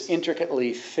 It just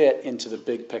intricately fit into the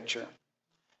big picture.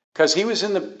 Because he was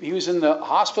in the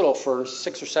hospital for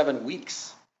 6 or 7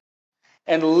 weeks.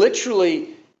 And literally,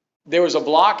 there was a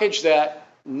blockage that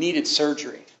needed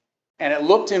surgery. And it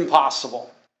looked impossible,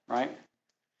 right?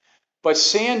 But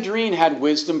Sandrine had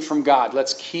wisdom from God.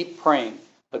 Let's keep praying.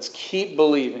 Let's keep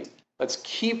believing. Let's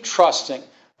keep trusting.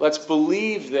 Let's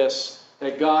believe this,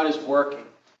 that God is working.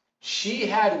 She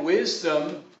had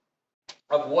wisdom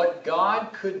of what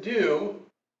God could do,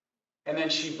 and then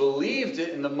she believed it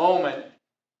in the moment,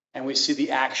 and we see the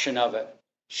action of it.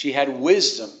 She had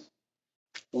wisdom.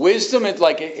 Wisdom, it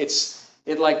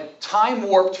like time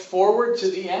warped forward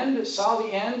to the end. It saw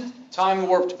the end. Time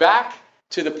warped back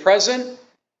to the present,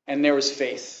 and there was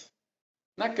faith.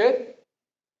 Isn't that good?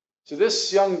 So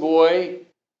this young boy,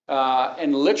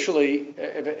 and literally,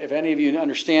 if any of you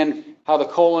understand how the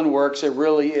colon works, it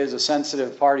really is a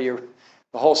sensitive part of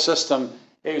the whole system.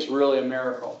 It was really a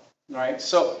miracle. Right?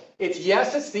 So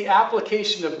it's the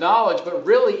application of knowledge, but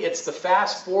really it's the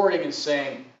fast forwarding and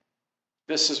saying,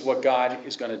 this is what God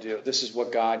is going to do. This is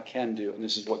what God can do, and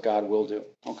this is what God will do.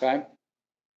 Okay?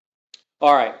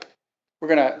 All right. We're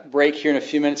going to break here in a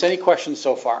few minutes. Any questions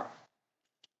so far?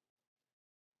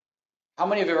 How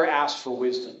many have ever asked for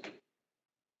wisdom?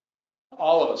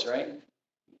 All of us, right?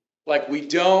 Like we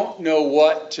don't know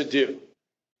what to do.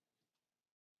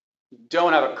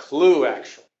 Don't have a clue,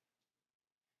 actually.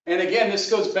 And again,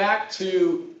 this goes back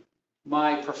to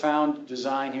my profound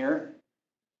design here.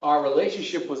 Our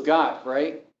relationship with God,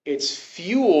 right? It's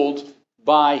fueled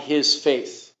by His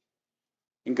faith.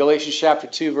 In Galatians chapter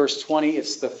 2, verse 20,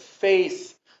 it's the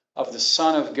faith of the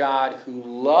Son of God who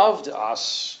loved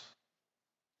us.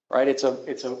 Right? It's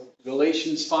a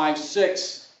Galatians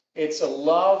 5:6. It's a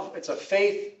love, it's a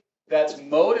faith that's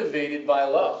motivated by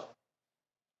love.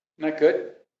 Isn't that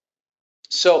good?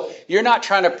 So you're not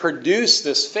trying to produce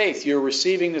this faith. You're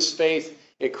receiving this faith.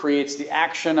 It creates the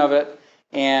action of it,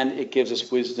 and it gives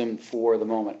us wisdom for the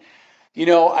moment. You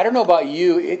know, I don't know about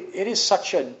you. It's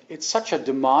such a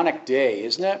demonic day,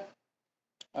 isn't it?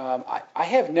 I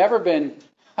have never been.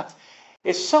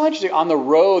 It's so interesting. On the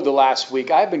road the last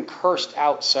week, I've been cursed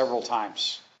out several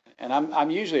times, and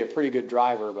I'm usually a pretty good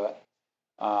driver, but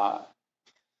I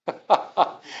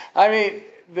mean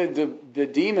the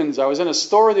demons. I was in a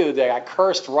store the other day. I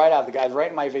cursed right out. The guy's right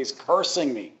in my face,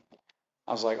 cursing me.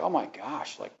 I was like, oh my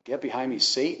gosh! Like, get behind me,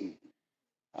 Satan.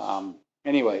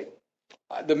 Anyway,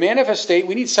 the manifestation.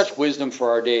 We need such wisdom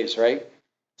for our days, right?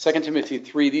 2 Timothy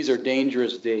 3. These are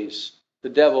dangerous days. The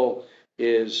devil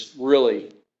is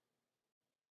really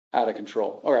out of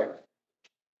control. All right.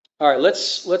 All right,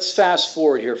 let's fast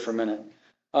forward here for a minute.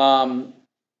 Oh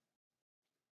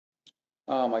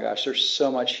my gosh, there's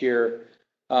so much here.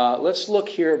 Let's look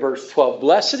here at verse 12.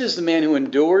 Blessed is the man who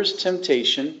endures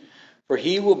temptation, for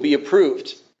he will be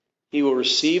approved. He will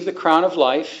receive the crown of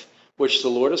life, which the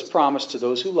Lord has promised to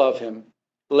those who love him.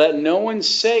 Let no one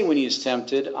say when he is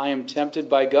tempted, I am tempted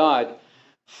by God.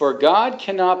 For God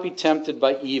cannot be tempted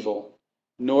by evil,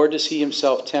 nor does he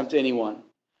himself tempt anyone.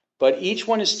 But each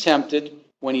one is tempted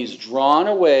when he is drawn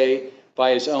away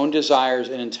by his own desires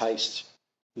and enticed.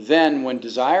 Then, when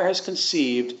desire has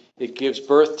conceived, it gives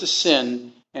birth to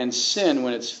sin, and sin,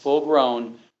 when it's full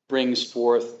grown, brings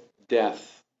forth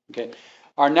death. Okay.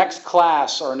 Our next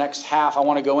class, our next half, I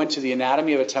want to go into the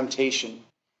anatomy of a temptation.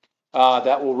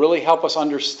 That will really help us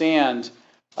understand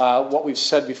what we've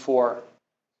said before.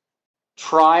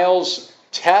 Trials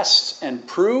test and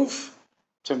prove.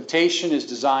 Temptation is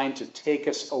designed to take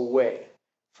us away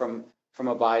from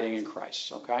abiding in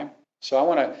Christ. Okay? So I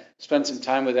want to spend some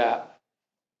time with that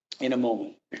in a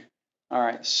moment. All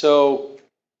right. So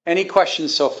any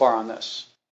questions so far on this?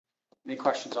 Any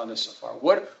questions on this so far?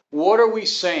 What are we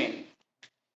saying?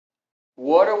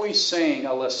 What are we saying,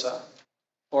 Alyssa,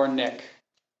 or Nick,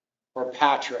 or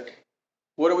Patrick?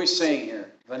 What are we saying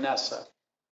here, Vanessa?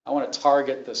 I want to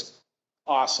target this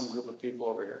awesome group of people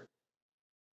over here.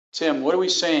 Tim, what are we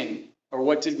saying, or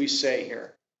what did we say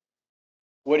here?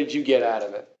 What did you get out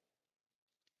of it?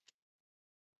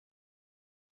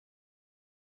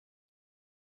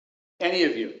 Any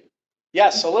of you?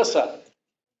 Yes, Alyssa.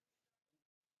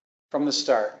 From the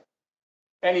start.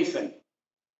 Anything?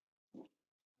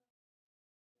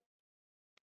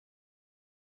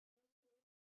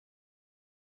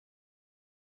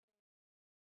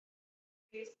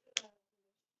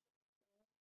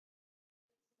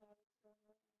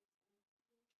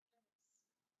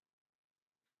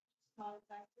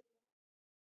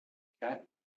 Okay.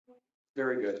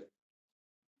 Very good.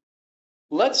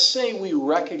 Let's say we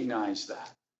recognize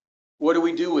that. What do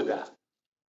we do with that?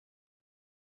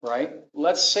 Right?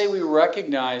 Let's say we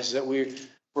recognize that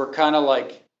we're kind of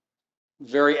like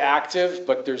very active,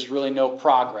 but there's really no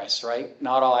progress, right?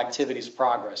 Not all activity is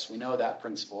progress. We know that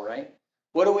principle, right?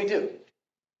 What do we do?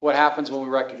 What happens when we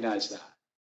recognize that?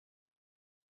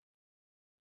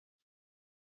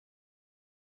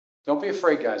 Don't be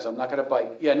afraid, guys. I'm not going to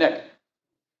bite. Yeah, Nick.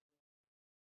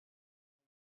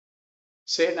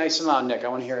 Say it nice and loud, Nick. I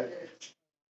want to hear it.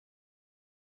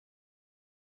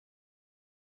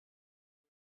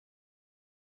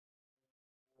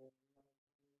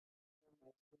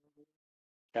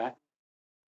 Okay.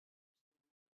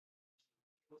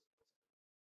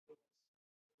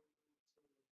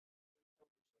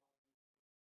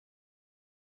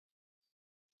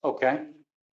 Okay.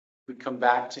 We come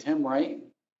back to him, right?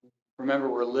 Remember,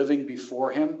 we're living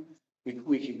before him.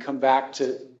 We can come back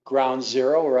to ground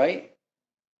zero, right?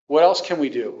 What else can we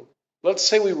do? Let's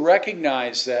say we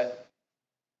recognize that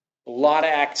a lot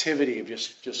of activity,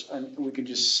 we can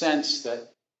just sense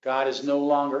that God is no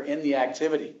longer in the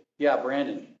activity. Yeah,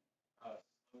 Brandon.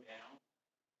 Slow down,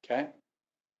 Okay.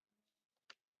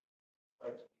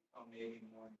 start to become maybe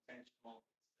more intentional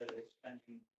instead of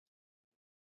spending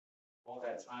all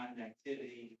that time in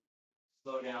activity.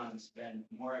 Slow down and spend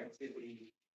more activity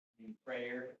in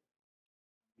prayer,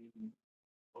 in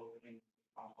opening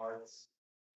our hearts,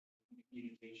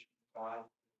 communication with God.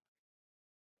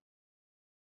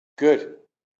 Good.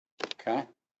 Okay.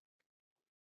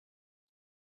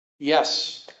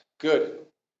 Yes. Good.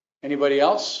 Anybody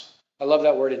else? I love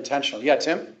that word intentional. Yeah,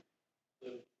 Tim?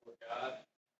 Live for God.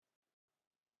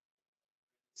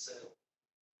 So,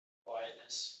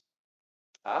 quietness,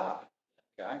 Ah,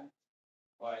 okay.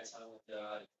 quiet time with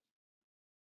God.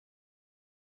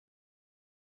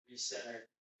 Recenter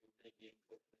your thinking,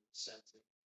 center.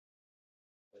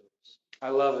 I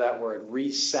love that word.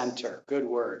 Recenter. Good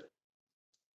word.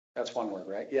 That's one word,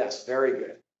 right? Yes, very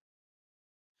good.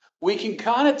 We can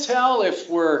kind of tell if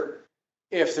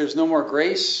there's no more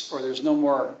grace, or there's no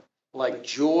more like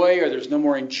joy, or there's no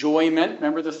more enjoyment.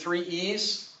 Remember the 3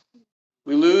 E's?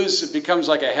 We lose, it becomes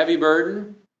like a heavy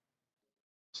burden.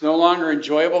 It's no longer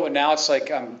enjoyable, but now it's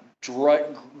like I'm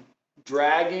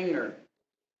dragging,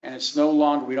 and it's no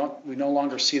longer, we no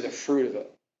longer see the fruit of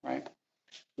it, right?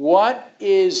 What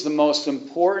is the most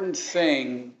important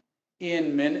thing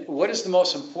what is the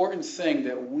most important thing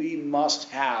that we must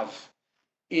have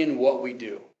in what we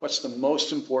do? What's the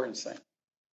most important thing?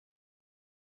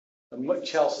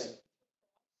 Chelsea.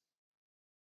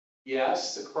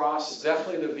 Yes, the cross is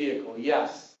definitely the vehicle.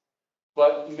 Yes.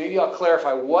 But maybe I'll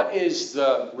clarify. What is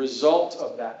the result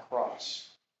of that cross?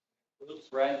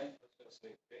 Right?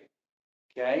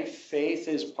 Okay, faith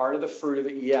is part of the fruit of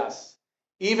it, yes.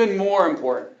 Even more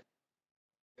important.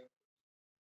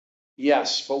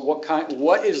 Yes, but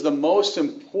what is the most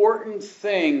important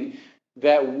thing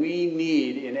that we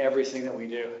need in everything that we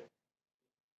do?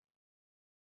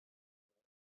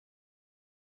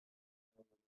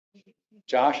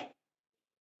 Josh?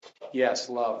 Yes,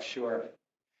 love, sure.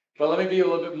 But let me be a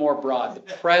little bit more broad.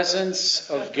 The presence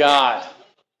of God.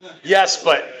 Yes,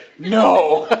 but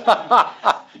no.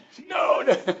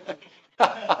 No.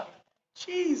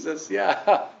 Jesus,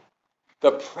 yeah.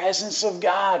 The presence of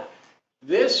God.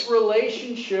 This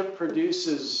relationship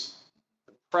produces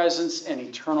presence and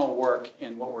eternal work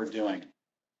in what we're doing.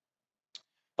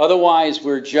 Otherwise,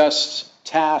 we're just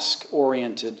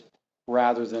task-oriented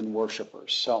rather than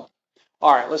worshipers. So,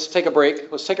 all right, let's take a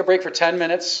break. Let's take a break for 10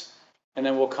 minutes, and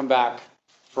then we'll come back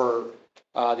for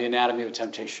the anatomy of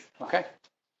temptation. Okay?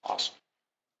 Awesome.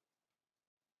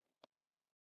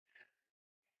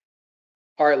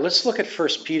 All right, let's look at 1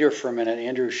 Peter for a minute.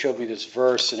 Andrew showed me this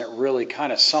verse, and it really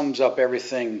kind of sums up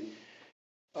everything,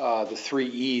 the 3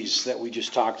 E's that we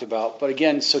just talked about. But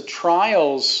again, so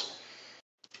trials,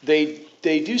 they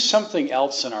do something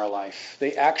else in our life.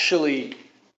 They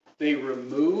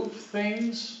remove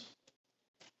things,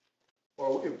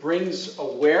 or it brings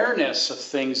awareness of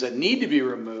things that need to be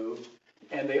removed,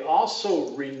 and they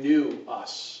also renew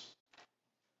us.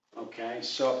 Okay,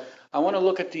 so I want to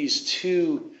look at these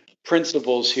 2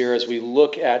 principles here as we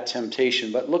look at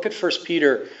temptation. But look at 1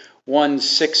 Peter 1,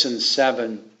 6 and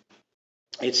 7.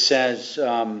 It says,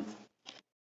 all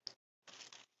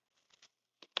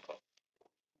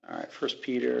right, 1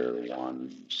 Peter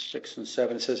 1, 6 and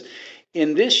 7. It says,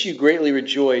 "In this you greatly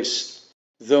rejoice,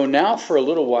 though now for a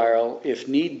little while, if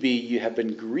need be, you have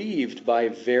been grieved by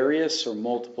various or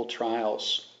multiple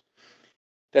trials,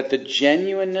 that the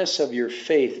genuineness of your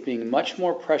faith, being much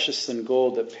more precious than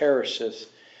gold that perisheth,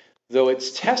 though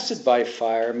it's tested by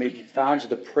fire, may be found to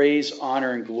the praise,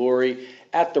 honor, and glory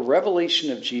at the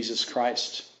revelation of Jesus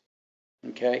Christ.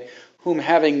 Okay? Whom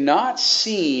having not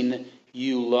seen,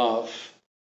 you love,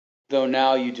 though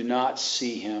now you do not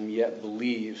see him, yet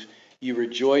believe. You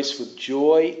rejoice with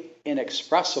joy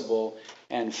inexpressible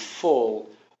and full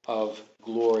of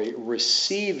glory,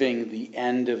 receiving the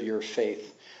end of your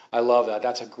faith." I love that.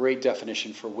 That's a great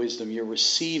definition for wisdom. You're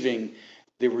receiving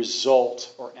the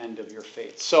result or end of your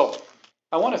faith. So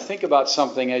I want to think about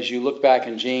something as you look back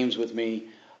in James with me.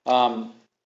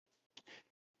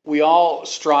 We all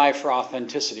strive for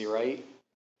authenticity, right?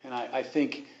 And I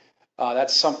think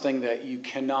that's something that you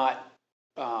cannot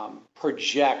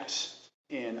project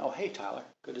in, oh, hey, Tyler,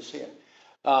 good to see you.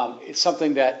 It's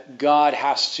something that God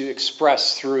has to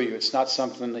express through you. It's not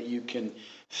something that you can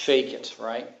fake it,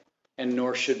 right? And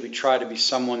nor should we try to be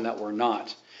someone that we're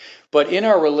not. But in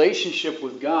our relationship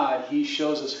with God, he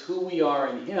shows us who we are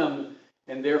in him,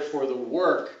 and therefore the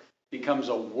work becomes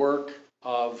a work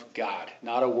of God,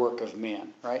 not a work of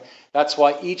man, right? That's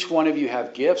why each one of you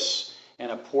have gifts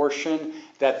and a portion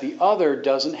that the other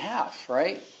doesn't have,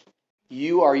 right?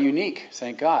 You are unique,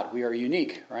 thank God. We are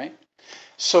unique, right?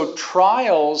 So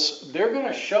trials, they're going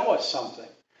to show us something.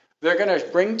 They're going to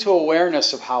bring to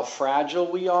awareness of how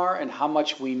fragile we are and how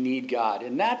much we need God.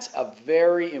 And that's a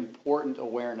very important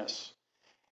awareness.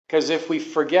 Because if we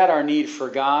forget our need for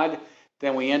God,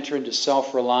 then we enter into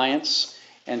self-reliance.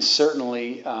 And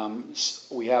certainly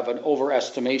we have an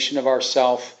overestimation of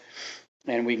ourselves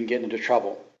and we can get into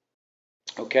trouble.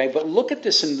 Okay, but look at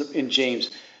this in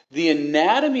James. The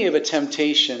anatomy of a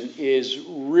temptation is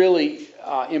really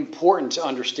important to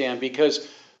understand because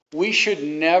we should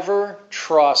never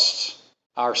trust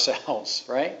ourselves,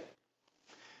 right?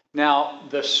 Now,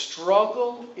 the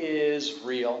struggle is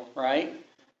real, right?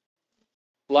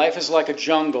 Life is like a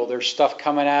jungle. There's stuff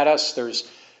coming at us. There's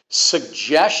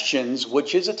suggestions,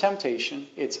 which is a temptation.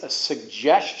 It's a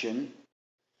suggestion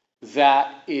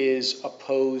that is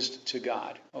opposed to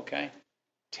God, okay?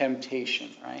 Temptation,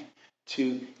 right?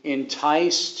 To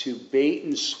entice, to bait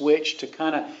and switch, to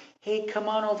kind of, hey, come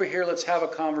on over here, let's have a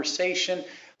conversation.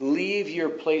 Leave your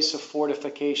place of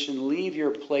fortification, leave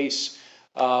your place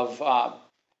of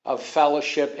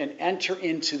fellowship, and enter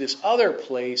into this other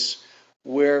place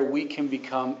where we can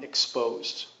become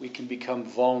exposed. We can become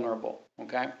vulnerable,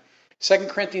 okay? 2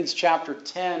 Corinthians chapter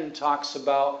 10 talks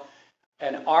about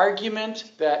an argument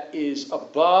that is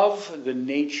above the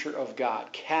nature of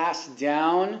God. Cast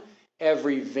down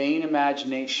every vain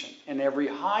imagination and every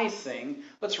high thing.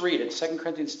 Let's read it. 2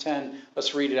 Corinthians 10,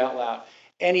 let's read it out loud.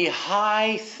 Any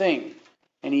high thing.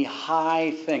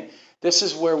 This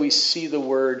is where we see the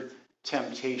word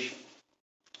temptation.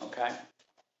 Okay?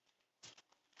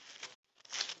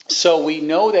 So we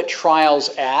know that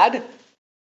trials add,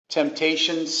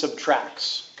 Temptation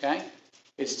subtracts, okay?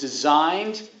 It's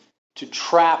designed to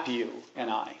trap you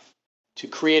and I, to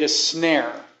create a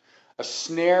snare. A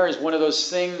snare is one of those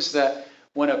things that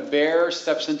when a bear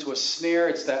steps into a snare,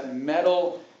 it's that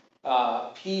metal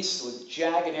piece with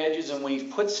jagged edges, and when he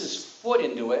puts his foot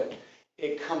into it,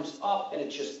 it comes up and it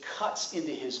just cuts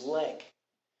into his leg.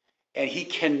 And he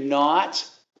cannot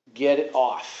get it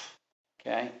off,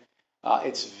 okay?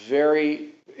 It's very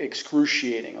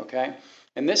excruciating, okay?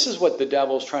 And this is what the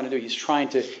devil's trying to do. He's trying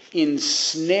to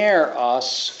ensnare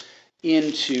us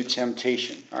into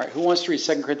temptation. All right, who wants to read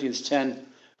 2 Corinthians 10,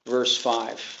 verse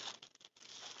 5?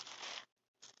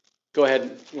 Go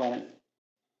ahead, Ryan.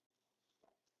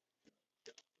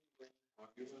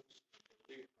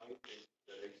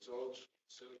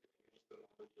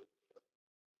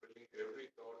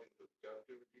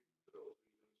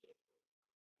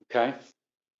 Okay.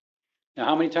 Now,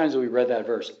 how many times have we read that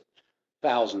verse?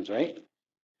 Thousands, right?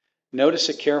 Notice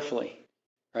it carefully,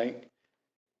 right?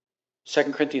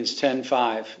 2 Corinthians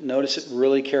 10:5. Notice it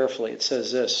really carefully. It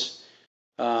says this,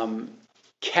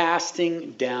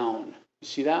 casting down. You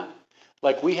see that?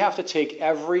 Like we have to take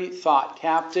every thought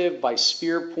captive by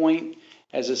spear point,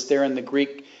 as it's there in the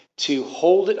Greek, to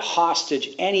hold it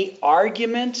hostage, any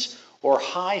argument or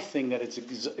high thing that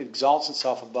exalts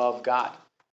itself above God.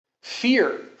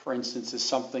 Fear, for instance, is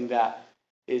something that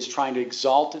is trying to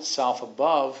exalt itself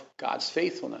above God's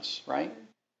faithfulness, right?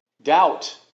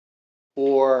 Doubt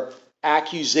or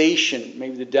accusation.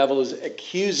 Maybe the devil is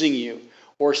accusing you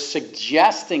or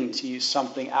suggesting to you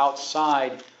something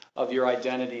outside of your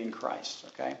identity in Christ,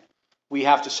 okay? We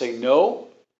have to say, no,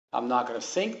 I'm not going to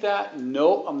think that.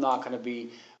 No, I'm not going to be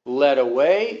led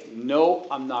away. No,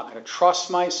 I'm not going to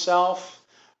trust myself,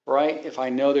 right? If I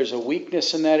know there's a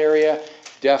weakness in that area,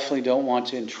 definitely don't want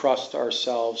to entrust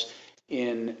ourselves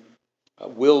in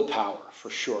willpower, for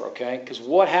sure, okay? Because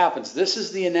what happens? This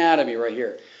is the anatomy right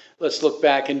here. Let's look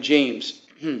back in James.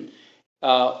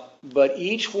 But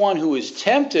each one who is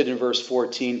tempted, in verse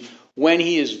 14, when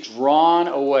he is drawn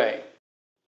away,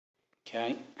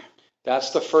 okay?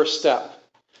 That's the first step.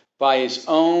 By his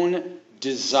own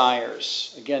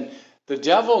desires. Again, the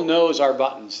devil knows our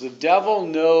buttons. The devil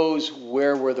knows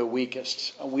where we're the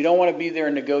weakest. We don't want to be there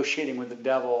negotiating with the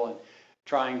devil and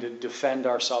trying to defend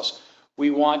ourselves. We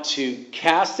want to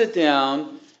cast it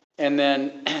down and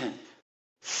then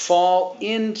fall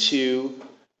into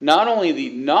not only the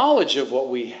knowledge of what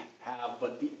we have,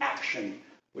 but the action.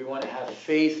 We want to have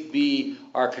faith be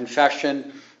our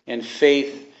confession and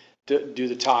faith do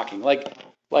the talking.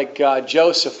 Like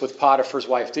Joseph with Potiphar's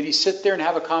wife. Did he sit there and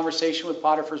have a conversation with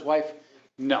Potiphar's wife?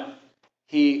 No.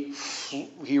 He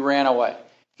ran away.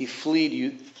 He fled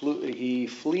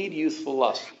youthful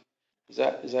lust. Is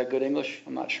that good English?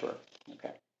 I'm not sure.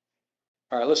 Okay.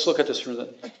 All right, let's look at this from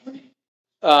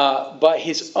but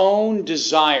his own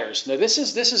desires. Now this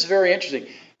is very interesting.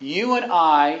 You and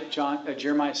I,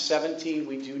 Jeremiah 17,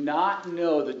 we do not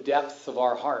know the depth of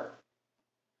our heart.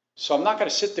 So I'm not going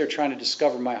to sit there trying to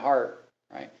discover my heart,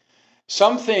 right?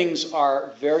 Some things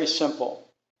are very simple,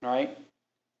 right?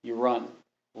 You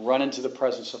run into the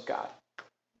presence of God,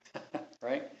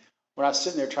 right? We're not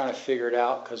sitting there trying to figure it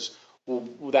out because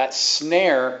that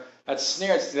snare,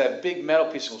 it's that big metal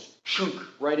piece goes chunk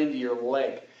right into your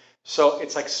leg. So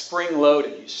it's like spring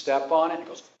loaded. You step on it, it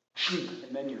goes chunk,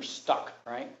 and then you're stuck,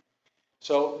 right?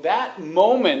 So that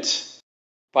moment,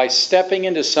 by stepping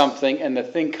into something and the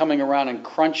thing coming around and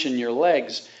crunching your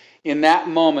legs, in that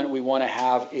moment we want to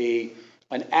have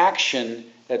an action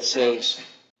that says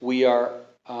we're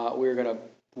going to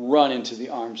run into the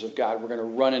arms of God. We're going to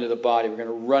run into the body. We're going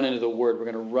to run into the Word.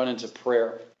 We're going to run into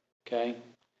prayer. Okay?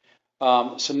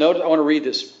 So notice, I want to read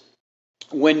this.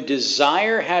 When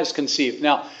desire has conceived.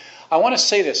 Now, I want to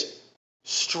say this.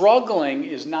 Struggling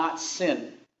is not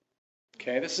sin.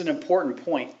 Okay? This is an important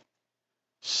point.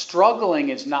 Struggling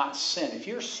is not sin. If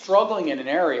you're struggling in an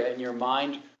area in your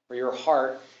mind or your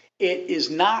heart, it is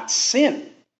not sin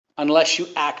unless you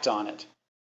act on it.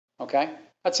 Okay?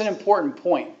 That's an important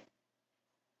point.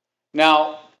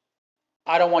 Now,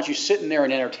 I don't want you sitting there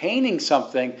and entertaining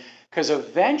something, because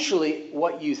eventually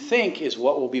what you think is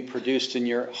what will be produced in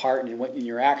your heart and in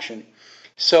your action.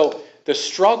 So the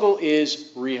struggle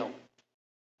is real.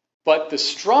 But the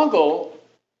struggle,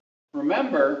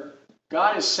 remember,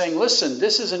 God is saying, listen,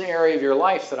 this is an area of your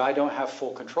life that I don't have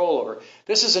full control over.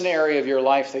 This is an area of your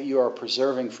life that you are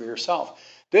preserving for yourself.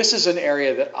 This is an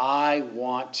area that I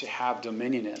want to have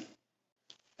dominion in. And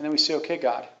then we say, okay,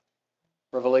 God,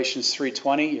 Revelations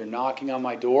 3:20, you're knocking on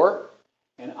my door,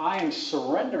 and I am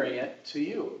surrendering it to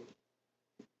you.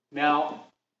 Now,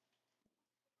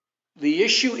 the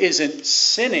issue isn't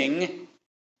sinning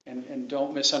And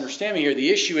don't misunderstand me here. The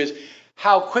issue is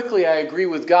how quickly I agree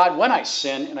with God when I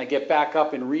sin and I get back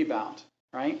up and rebound,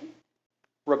 right?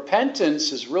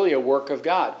 Repentance is really a work of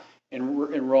God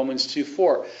in Romans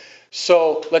 2:4.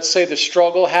 So let's say the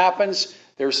struggle happens,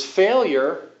 there's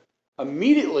failure.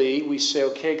 Immediately we say,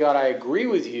 okay, God, I agree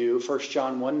with you, 1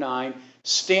 John 1:9,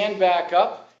 stand back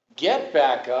up, get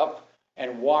back up,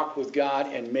 and walk with God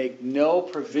and make no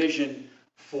provision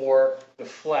for the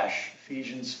flesh,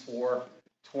 Ephesians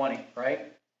 4:20,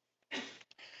 right?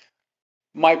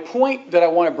 My point that I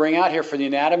want to bring out here for the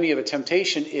anatomy of a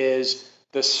temptation is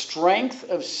the strength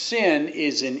of sin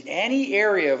is in any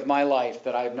area of my life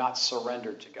that I have not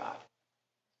surrendered to God.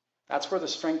 That's where the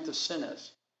strength of sin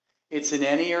is. It's in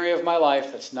any area of my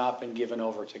life that's not been given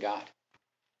over to God.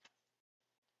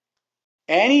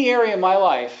 Any area of my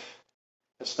life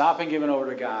that's not been given over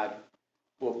to God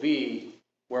will be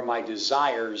where my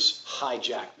desires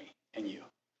hijack me and you.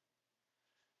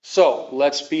 So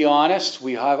let's be honest.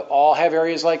 We all have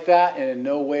areas like that, and in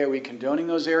no way are we condoning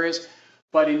those areas.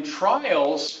 But in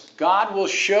trials, God will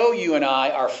show you and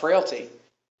I our frailty.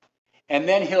 And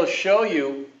then he'll show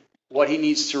you what he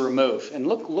needs to remove. And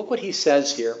look what he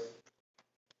says here.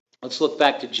 Let's look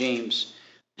back to James.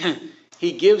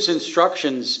 He gives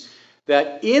instructions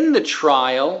that in the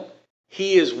trial,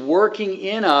 he is working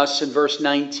in us, in verse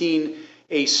 19,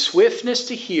 a swiftness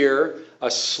to hear,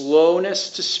 a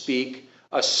slowness to speak,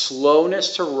 a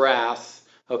slowness to wrath.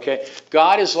 Okay?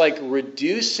 God is like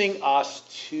reducing us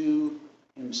to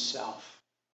himself.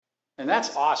 And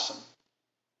that's awesome.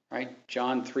 Right?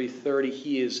 John 3:30,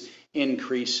 he is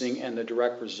increasing, and the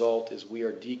direct result is we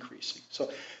are decreasing. So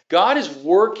God is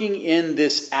working in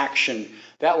this action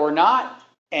that we're not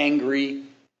angry,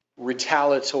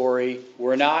 retaliatory,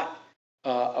 we're not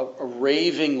a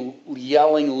raving,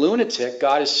 yelling lunatic.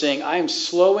 God is saying, I am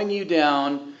slowing you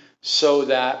down so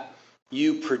that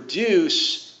you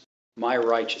produce my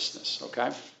righteousness.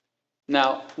 Okay?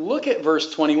 Now, look at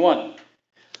verse 21.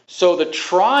 So the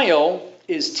trial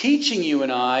is teaching you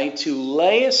and I to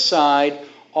lay aside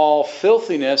all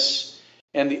filthiness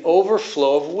and the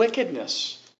overflow of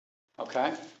wickedness.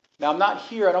 Okay? Now I'm not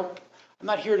here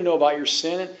to know about your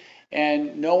sin,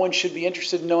 and no one should be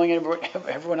interested in knowing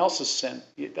everyone else's sin.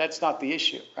 That's not the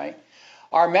issue, right?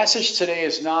 Our message today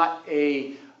is not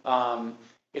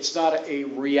it's not a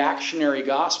reactionary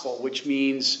gospel, which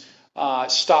means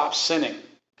stop sinning.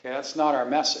 Okay, that's not our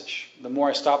message. The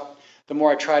more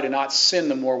I try to not sin,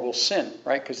 the more we'll sin,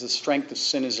 right? Because the strength of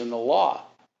sin is in the law.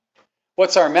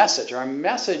 What's our message? Our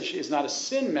message is not a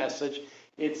sin message.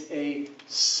 It's a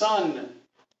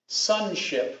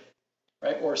sonship,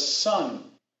 right? Or son.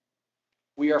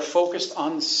 We are focused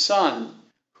on the Son,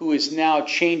 who is now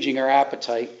changing our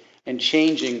appetite and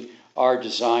changing our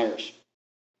desires.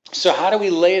 So how do we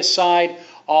lay aside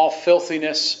all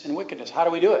filthiness and wickedness? How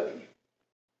do we do it?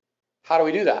 How do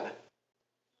we do that?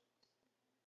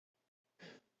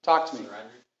 Talk to me.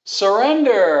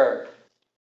 Surrender.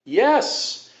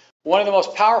 Yes. One of the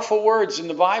most powerful words in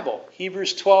the Bible.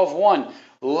 Hebrews 12:1.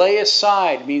 Lay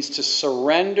aside means to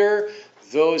surrender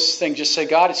those things. Just say,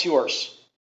 God, it's yours.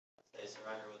 They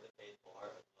surrender with a faithful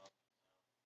heart as well.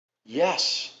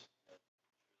 Yes.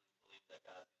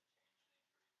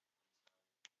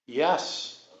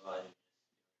 Yes.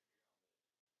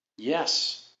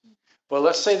 Yes. But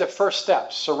let's say the first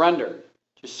step, surrender.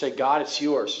 Just say, God, it's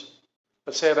yours.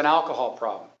 Let's say I have an alcohol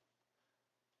problem.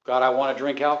 God, I want to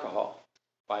drink alcohol,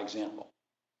 by example.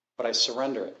 But I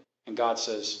surrender it. And God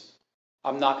says,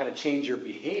 I'm not going to change your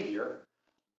behavior.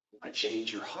 I'm going to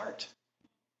change your heart.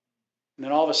 And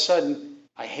then all of a sudden,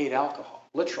 I hate alcohol,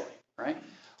 literally, right?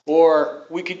 Or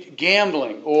we could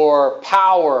gambling, or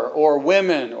power, or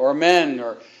women, or men,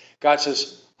 or God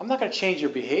says, I'm not going to change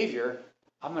your behavior.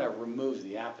 I'm going to remove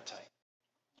the appetite.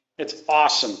 It's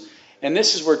awesome. And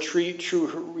this is where true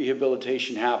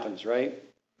rehabilitation happens, right?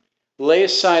 Lay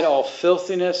aside all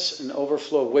filthiness and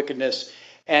overflow of wickedness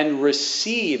and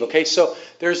receive. Okay, so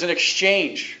there's an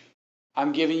exchange.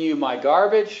 I'm giving you my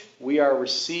garbage. We are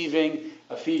receiving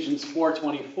Ephesians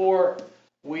 4:24.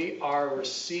 We are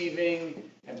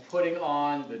receiving and putting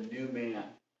on the new man.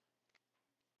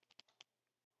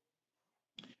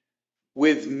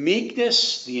 With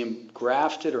meekness, the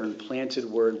engrafted or implanted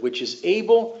word, which is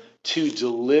able to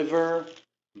deliver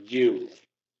you.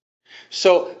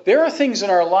 So there are things in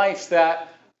our life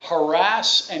that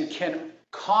harass and can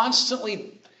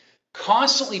constantly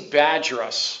badger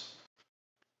us.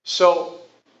 So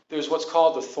there's what's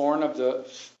called the thorn of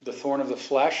the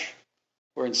flesh,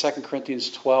 where in 2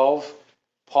 Corinthians 12,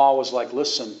 Paul was like,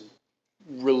 listen,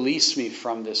 release me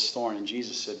from this thorn. And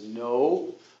Jesus said,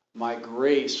 no, my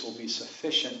grace will be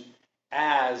sufficient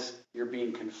as you're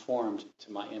being conformed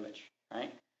to my image,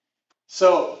 right?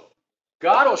 So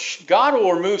God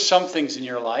will remove some things in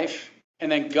your life,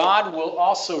 and then God will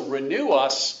also renew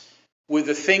us with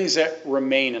the things that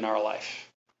remain in our life.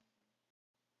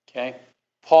 Okay?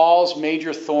 Paul's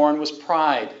major thorn was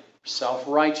pride,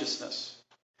 self-righteousness.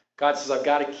 God says, I've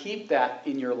got to keep that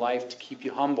in your life to keep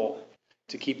you humble,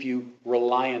 to keep you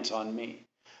reliant on me.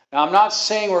 Now, I'm not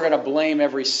saying we're going to blame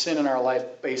every sin in our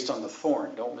life based on the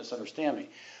thorn. Don't misunderstand me.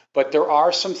 But there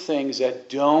are some things that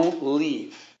don't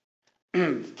leave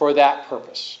for that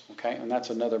purpose. Okay? And that's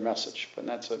another message. But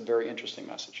that's a very interesting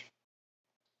message.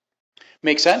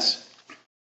 Make sense?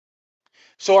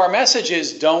 So our message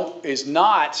is not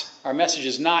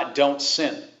don't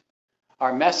sin.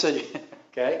 Our message,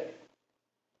 okay?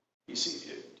 You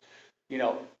see,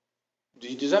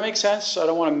 does that make sense? I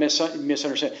don't want to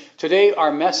misunderstand. Today,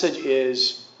 our message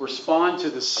is respond to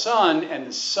the Son, and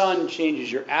the Son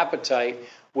changes your appetite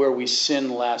where we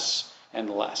sin less and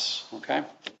less. Okay?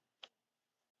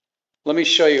 Let me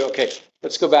show you. Okay,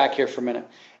 let's go back here for a minute.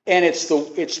 And it's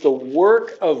the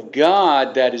work of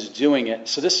God that is doing it.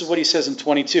 So this is what he says in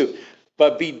 22.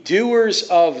 But be doers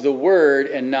of the word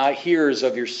and not hearers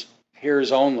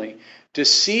only,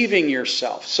 deceiving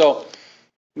yourself. So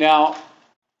now,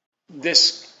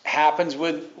 this happens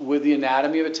with the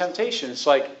anatomy of a temptation. It's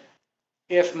like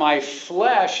if my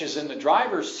flesh is in the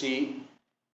driver's seat,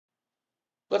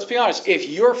 let's be honest, if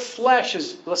your flesh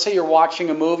is, let's say you're watching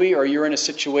a movie or you're in a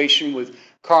situation with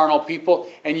carnal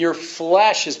people and your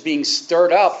flesh is being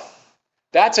stirred up,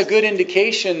 that's a good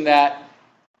indication that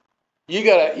you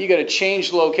gotta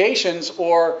change locations,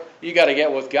 or you gotta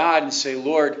get with God and say,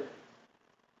 Lord,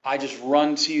 I just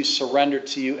run to you, surrender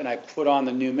to you, and I put on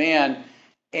the new man.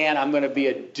 And I'm going to be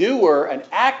a doer, an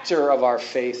actor of our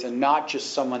faith, and not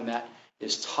just someone that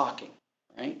is talking,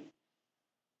 right?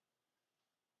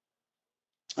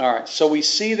 All right, so we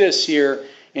see this here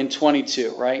in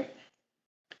 22, right?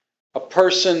 A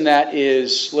person that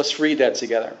is, let's read that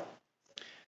together.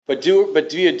 But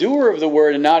be a doer of the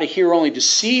word and not a hearer only,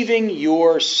 deceiving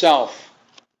yourself.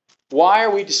 Why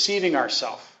are we deceiving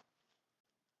ourselves?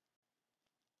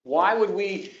 Why would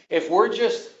we, if we're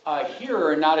just a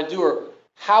hearer and not a doer,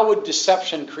 how would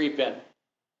deception creep in?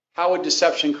 How would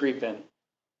deception creep in?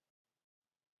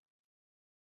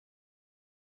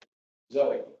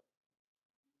 Zoe.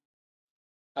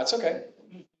 That's okay.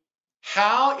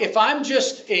 How, if I'm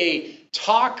just a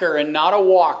talker and not a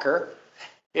walker,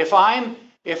 if I'm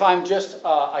just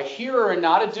a hearer and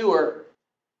not a doer,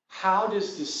 how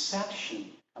does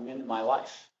deception come into my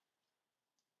life?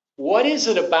 What is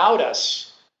it about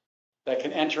us that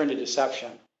can enter into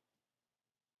deception?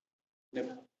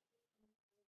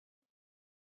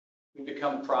 We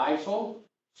become prideful,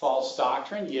 false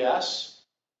doctrine, yes.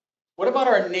 What about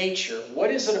our nature? What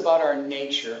is it about our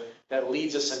nature that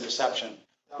leads us in deception?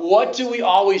 What do we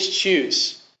always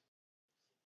choose?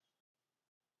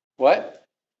 What?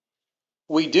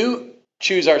 We do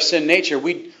choose our sin nature.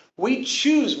 We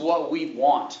choose what we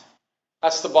want.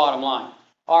 That's the bottom line.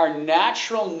 Our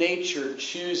natural nature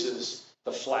chooses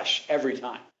the flesh every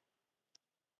time.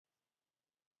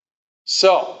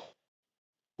 So,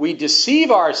 we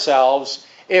deceive ourselves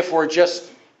if we're just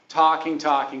talking,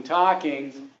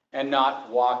 and not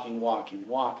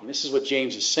walking. This is what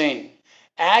James is saying.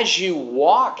 As you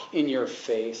walk in your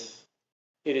faith,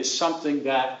 it is something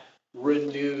that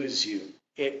renews you.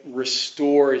 It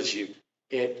restores you.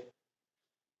 It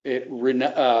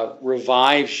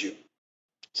revives you.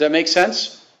 Does that make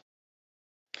sense?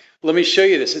 Let me show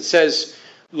you this. It says,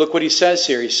 look what he says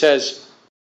here. He says,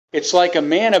 it's like a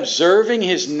man observing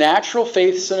his natural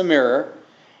faiths in a mirror,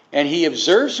 and he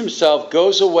observes himself,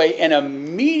 goes away, and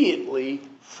immediately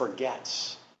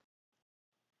forgets.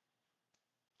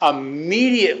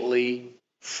 Immediately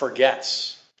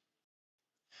forgets.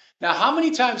 Now, how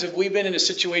many times have we been in a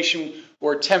situation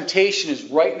where temptation is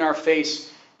right in our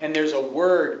face and there's a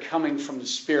word coming from the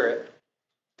Spirit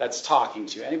that's talking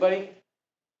to you? Anybody?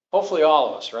 Hopefully all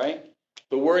of us, right?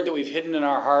 The word that we've hidden in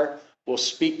our heart will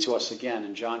speak to us again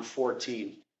in John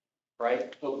 14,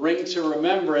 right? It'll bring to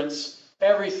remembrance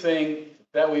everything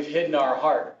that we've hidden in our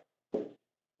heart,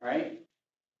 right?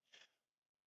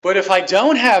 But if I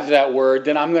don't have that word,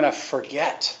 then I'm going to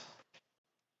forget.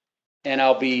 And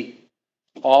I'll be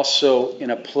also in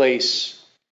a place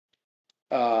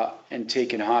and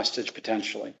taken hostage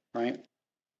potentially, right?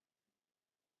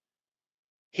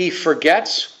 He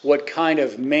forgets what kind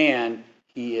of man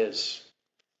he is.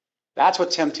 That's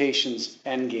what temptation's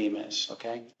end game is,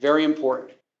 okay? Very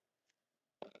important.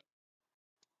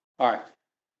 All right.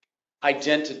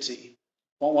 Identity.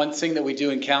 Well, one thing that we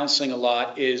do in counseling a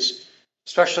lot is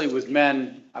especially with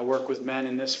men, I work with men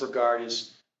in this regard,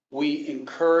 is we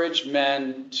encourage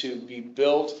men to be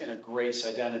built in a grace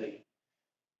identity.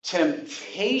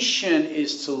 Temptation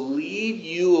is to lead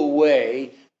me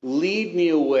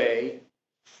away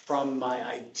from my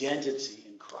identity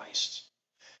in Christ.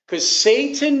 Because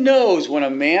Satan knows when a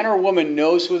man or woman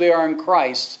knows who they are in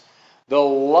Christ, the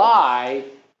lie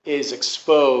is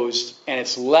exposed and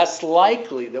it's less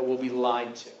likely that we'll be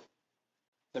lied to. Does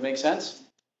that make sense?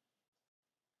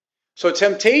 So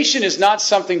temptation is not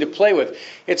something to play with.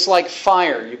 It's like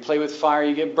fire. You play with fire,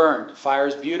 you get burned. Fire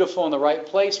is beautiful in the right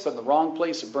place, but in the wrong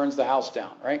place, it burns the house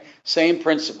down, right? Same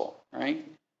principle, right?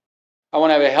 I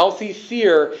want to have a healthy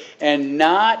fear and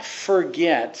not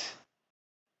forget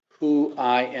who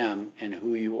I am and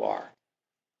who you are.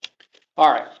 All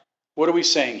right, what are we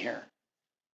saying here?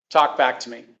 Talk back to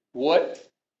me. What,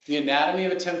 the anatomy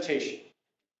of a temptation.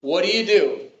 What do you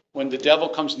do when the devil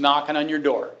comes knocking on your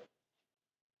door?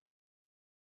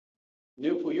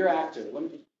 Nupu, you're active.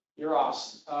 You're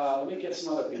awesome. Let me get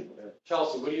some other people there.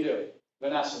 Chelsea, what do you do?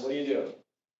 Vanessa, what do you do?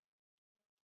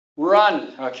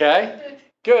 Run, okay?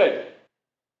 Good.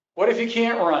 What if you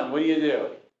can't run? What do you do?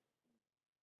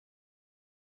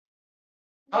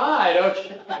 Hide,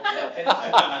 okay.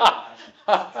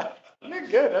 You're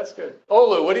good, that's good.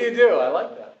 Olu, what do you do? I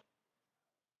like that.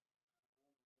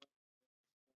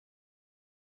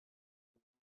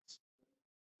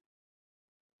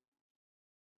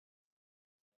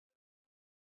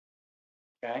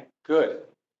 Okay, good.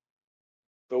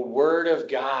 The Word of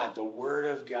God, the Word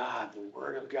of God, the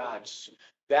Word of God.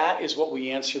 That is what we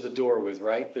answer the door with,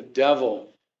 right? The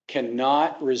devil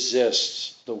cannot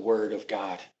resist the Word of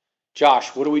God.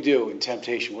 Josh, what do we do in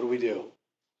temptation? What do we do?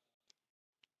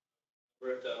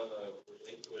 Write down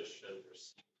relinquish and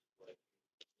receive, like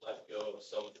let go of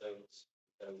some things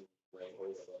and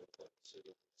wrangling of other things.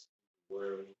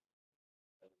 Worry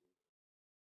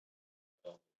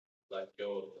and let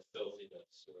go of the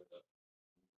filthiness or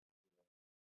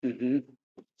the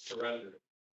surrender.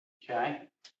 Okay.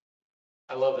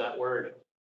 I love that word.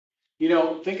 You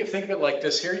know, think of it like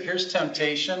this. Here's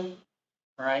temptation,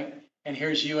 right? And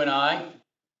here's you and I.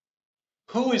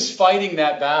 Who is fighting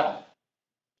that battle?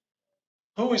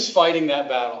 Who is fighting that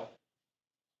battle?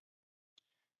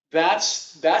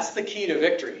 That's the key to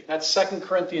victory. That's 2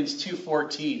 Corinthians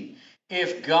 2:14.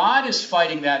 If God is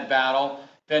fighting that battle,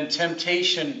 then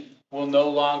temptation will no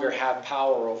longer have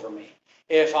power over me.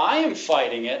 If I am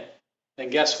fighting it, then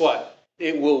guess what?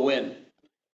 It will win,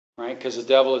 right? Because the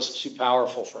devil is too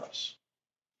powerful for us.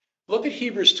 Look at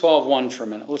Hebrews 12:1 for a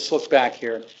minute. Let's look back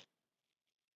here.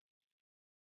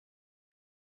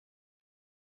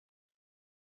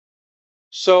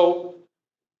 So,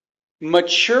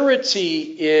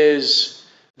 maturity is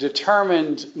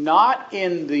determined not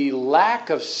in the lack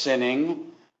of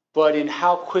sinning, but in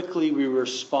how quickly we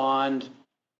respond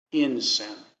in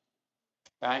sin.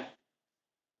 Okay?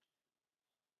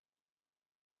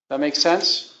 That makes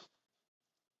sense?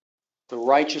 The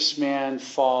righteous man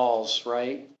falls,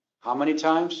 right? How many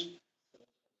times?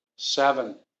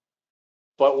 7.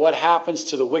 But what happens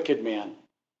to the wicked man?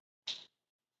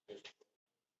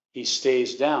 He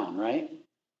stays down, right?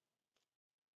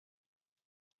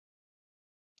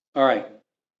 All right.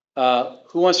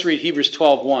 Who wants to read Hebrews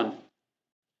 12:1?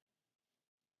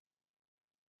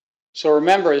 So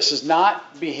remember, this is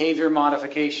not behavior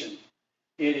modification.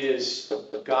 It is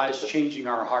God is changing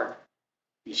our heart.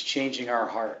 He's changing our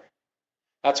heart.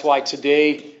 That's why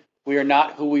today we are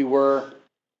not who we were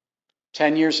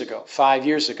 10 years ago, 5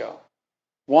 years ago,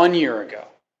 1 year ago,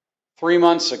 3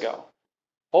 months ago.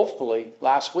 Hopefully,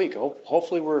 last week.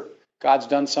 Hopefully, God's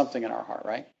done something in our heart,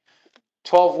 right?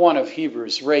 12:1 of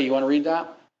Hebrews. Ray, you want to read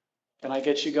that? Can I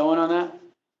get you going on that?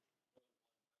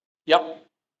 Yep.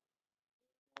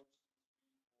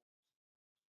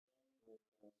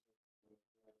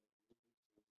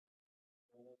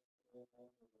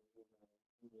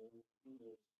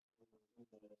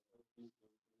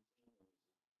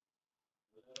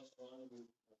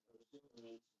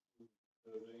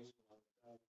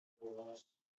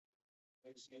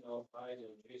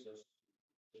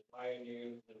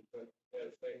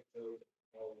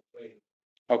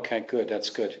 Okay, good. That's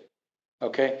good.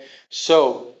 Okay,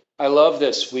 so I love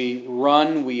this. We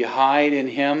run, we hide in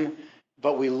Him,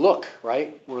 but we look,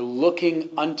 right? We're looking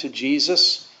unto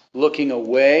Jesus, looking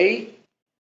away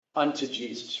unto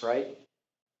Jesus, right?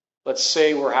 Let's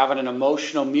say we're having an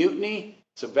emotional mutiny.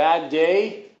 It's a bad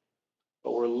day,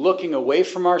 but we're looking away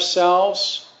from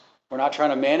ourselves. We're not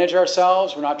trying to manage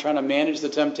ourselves. We're not trying to manage the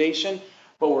temptation,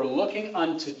 but we're looking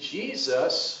unto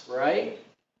Jesus, right?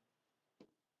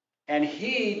 And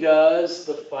He does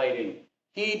the fighting.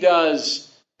 He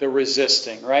does the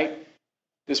resisting, right?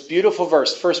 This beautiful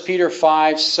verse, 1 Peter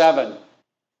 5:7.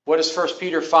 What does 1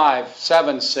 Peter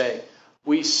 5:7 say?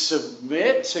 We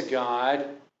submit to God,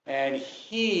 and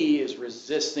He is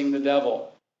resisting the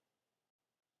devil.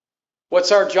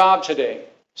 What's our job today?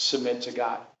 Submit to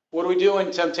God. What do we do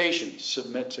in temptation?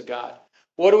 Submit to God.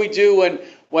 What do we do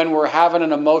when we're having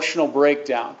an emotional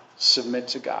breakdown? Submit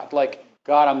to God. Like,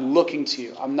 God, I'm looking to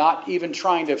you. I'm not even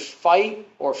trying to fight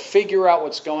or figure out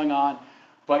what's going on,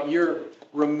 but you're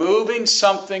removing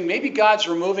something. Maybe God's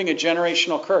removing a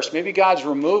generational curse. Maybe God's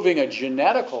removing a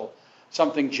genetical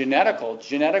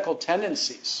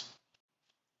tendencies.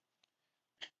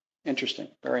 Interesting.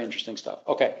 Very interesting stuff.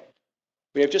 Okay.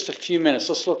 We have just a few minutes.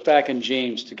 Let's look back in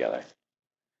James together.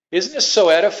 Isn't this so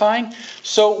edifying?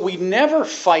 So we never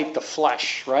fight the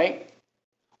flesh, right?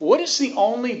 What is the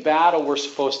only battle we're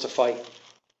supposed to fight?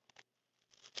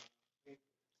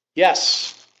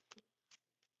 Yes.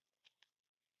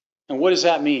 And what does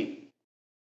that mean?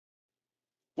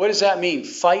 What does that mean?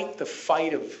 Fight the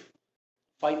fight of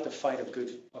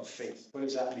faith. What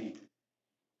does that mean?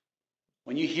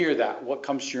 When you hear that, what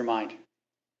comes to your mind?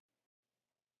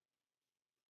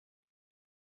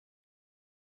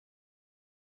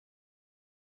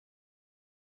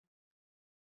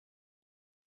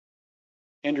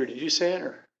 Andrew, did you say it?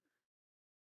 Or?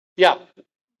 Yeah,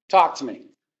 talk to me.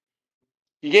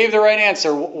 You gave the right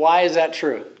answer. Why is that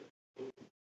true?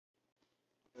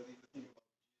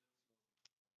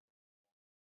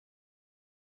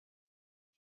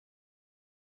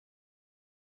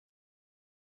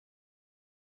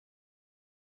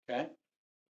 Okay.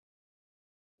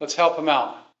 Let's help him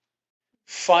out.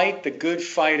 Fight the good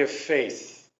fight of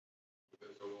faith.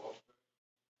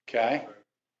 Okay.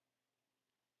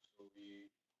 So we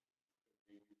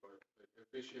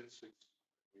Ephesians 6,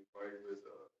 we fight with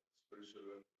spiritual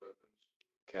weapons.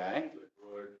 Okay. Like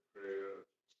word, prayer,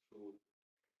 truth,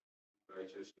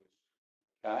 righteousness.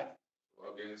 Okay.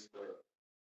 Against the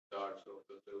darts of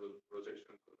the devil,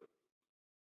 projection.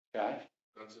 Okay.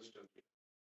 Consistently.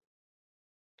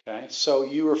 Okay. So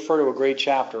you refer to a great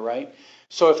chapter, right?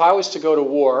 So if I was to go to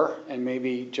war, and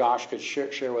maybe Josh could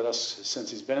share with us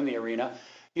since he's been in the arena,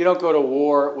 you don't go to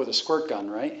war with a squirt gun,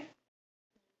 right?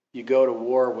 You go to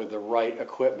war with the right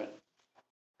equipment,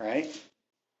 right?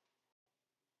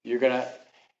 You're gonna.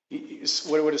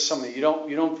 What is something? You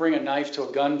don't bring a knife to a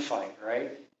gunfight,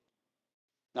 right?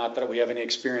 Not that we have any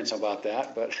experience about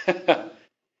that, but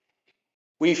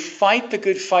we fight the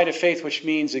good fight of faith, which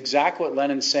means exactly what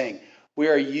Lenin's saying. We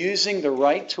are using the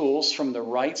right tools from the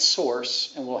right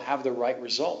source, and we'll have the right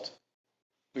result.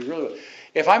 We really will.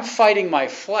 If I'm fighting my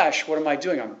flesh, what am I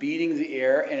doing? I'm beating the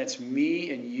air, and it's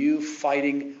me and you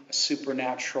fighting a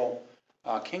supernatural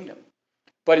kingdom.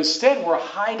 But instead, we're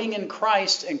hiding in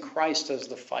Christ, and Christ does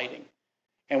the fighting.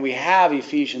 And we have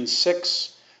Ephesians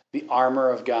 6, the armor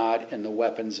of God and the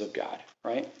weapons of God,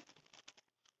 right?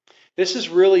 This is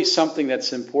really something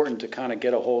that's important to kind of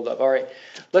get a hold of. All right,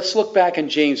 let's look back in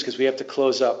James because we have to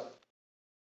close up.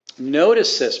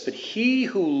 Notice this, but he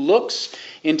who looks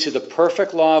into the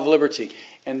perfect law of liberty,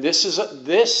 and this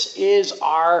is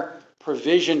our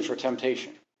provision for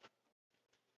temptation.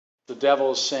 The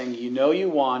devil is saying, you know you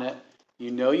want it, you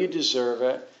know you deserve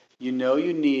it, you know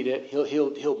you need it.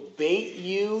 He'll bait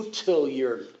you till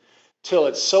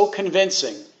it's so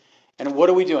convincing. And what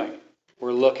are we doing?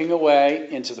 We're looking away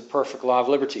into the perfect law of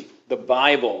liberty, the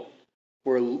Bible.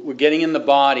 We're getting in the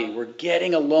body. We're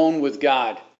getting alone with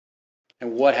God.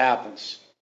 And what happens?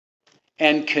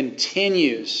 And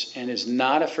continues and is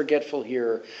not a forgetful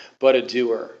hearer, but a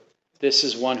doer. This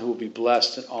is one who will be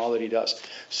blessed in all that he does.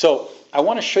 So I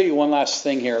want to show you one last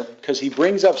thing here because he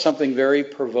brings up something very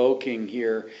provoking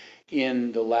here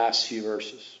in the last few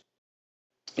verses.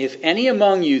 If any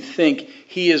among you think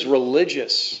he is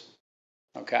religious,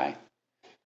 okay?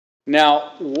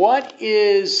 Now, what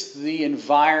is the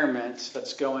environment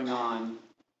that's going on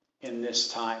in this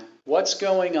time? What's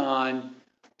going on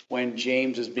when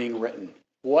James is being written?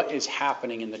 What is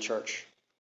happening in the church?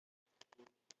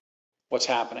 What's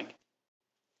happening?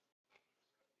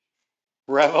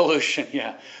 Revolution,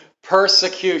 yeah.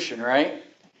 Persecution, right?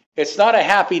 It's not a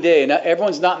happy day.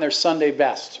 Everyone's not in their Sunday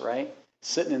best, right?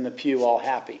 Sitting in the pew all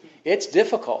happy. It's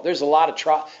difficult. There's a lot of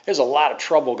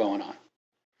trouble going on.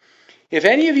 If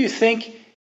any of you think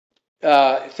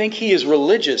he is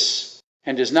religious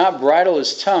and does not bridle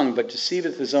his tongue, but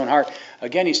deceiveth his own heart.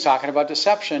 Again, he's talking about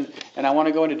deception, and I want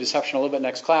to go into deception a little bit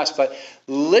next class, but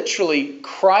literally,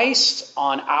 Christ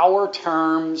on our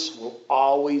terms will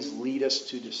always lead us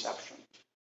to deception.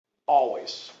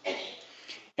 Always.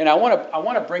 And I want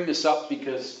to bring this up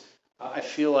because I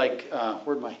feel like,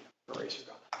 where'd my eraser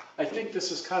go? I think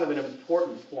this is kind of an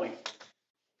important point.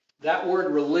 That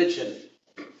word religion,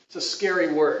 it's a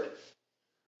scary word.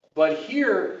 But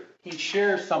here he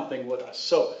shares something with us.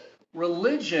 So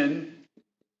religion,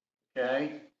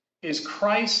 okay, is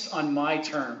Christ on my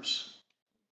terms.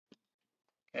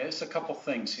 Okay, there's a couple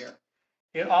things here.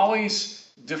 It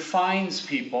always defines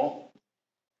people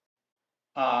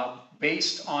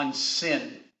based on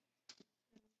sin.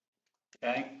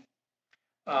 Okay.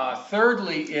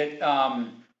 Thirdly,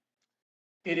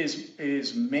 it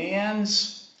is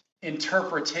man's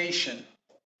interpretation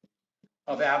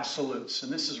of absolutes,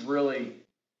 and this is really,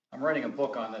 I'm writing a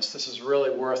book on this. This is really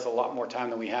worth a lot more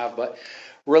time than we have. But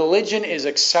religion is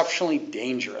exceptionally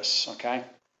dangerous. Okay.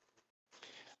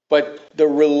 But the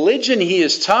religion he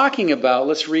is talking about,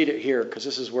 let's read it here because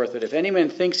this is worth it. If any man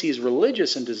thinks he is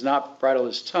religious and does not bridle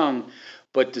his tongue,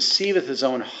 but deceiveth his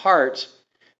own heart,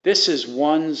 this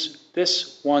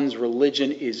one's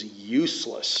religion is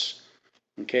useless.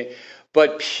 Okay?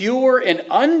 But pure and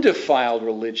undefiled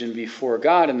religion before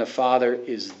God and the Father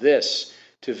is this,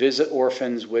 to visit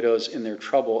orphans, widows in their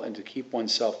trouble, and to keep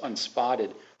oneself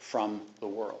unspotted from the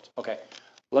world. Okay,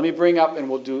 let me bring up, and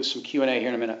we'll do some Q&A here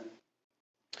in a minute.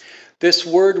 This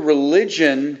word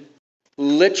religion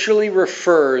literally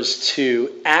refers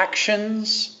to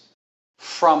actions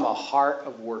from a heart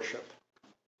of worship.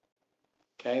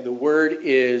 Okay, the word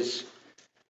is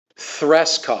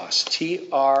threskos.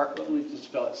 Let me just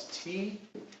spell it.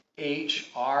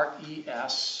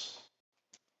 THRESKOS.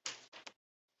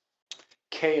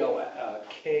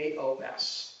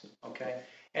 Okay,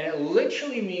 and it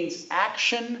literally means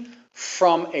action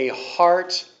from a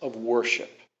heart of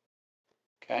worship.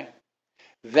 Okay,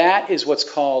 that is what's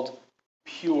called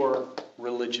pure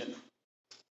religion.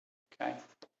 Okay,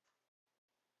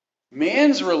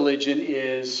 man's religion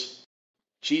is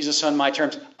Jesus on my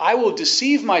terms. I will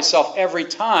deceive myself every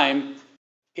time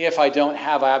if I don't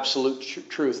have absolute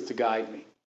truth to guide me.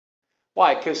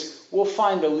 Why? Because we'll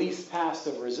find the least path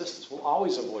of resistance. We'll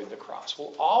always avoid the cross.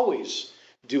 We'll always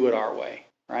do it our way,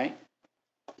 right?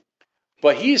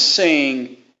 But he's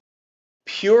saying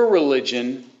pure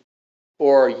religion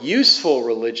or useful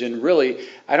religion, really,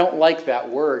 I don't like that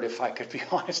word, if I could be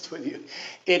honest with you.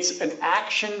 It's an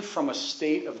action from a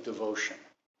state of devotion.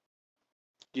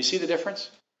 Do you see the difference?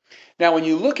 Now, when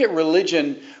you look at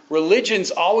religion,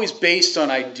 religion's always based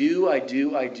on I do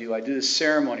the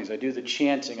ceremonies, I do the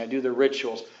chanting, I do the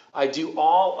rituals, I do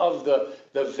all of the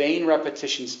vain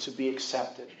repetitions to be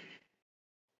accepted.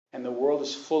 And the world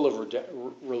is full of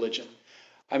religion.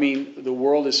 I mean, the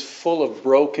world is full of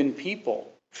broken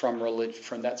people from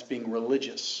that's being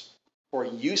religious or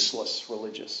useless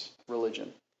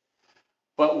religion.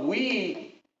 But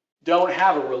we don't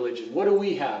have a religion. What do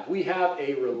we have? We have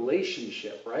a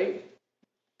relationship, right?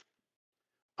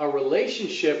 A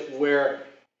relationship where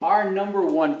our number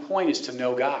one point is to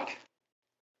know God.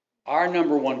 Our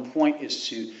number one point is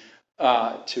to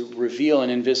reveal an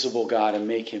invisible God and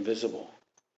make him visible.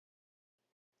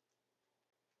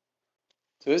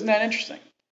 So isn't that interesting?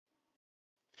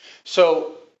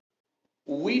 So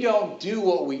we don't do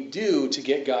what we do to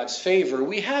get God's favor.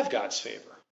 We have God's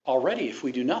favor already if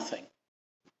we do nothing.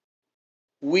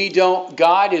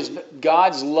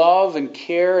 God's love and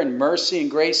care and mercy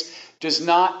and grace does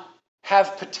not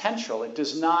have potential. It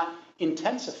does not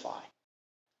intensify.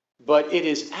 But it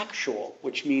is actual,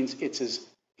 which means it's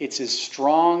as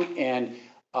strong and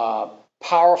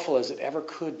powerful as it ever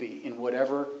could be in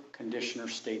whatever condition or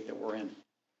state that we're in.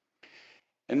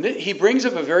 And he brings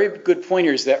up a very good point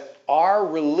here, is that our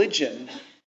religion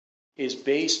is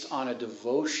based on a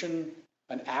devotion,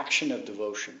 an action of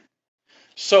devotion.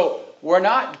 So we're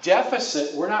not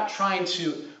trying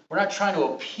to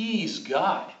appease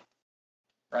God,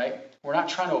 right? We're not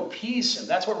trying to appease him.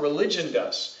 That's what religion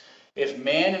does. If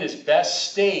man in his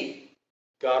best state,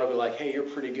 God will be like, hey, you're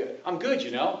pretty good. I'm good,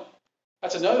 you know.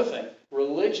 That's another thing.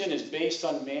 Religion is based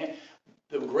on man.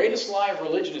 The greatest lie of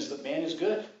religion is that man is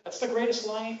good. That's the greatest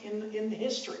lie in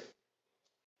history.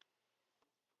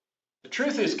 The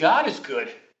truth is God is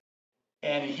good.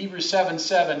 And in Hebrews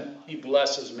 7:7, he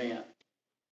blesses man.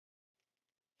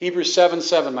 Hebrews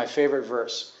 7:7, my favorite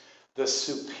verse. The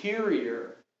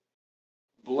superior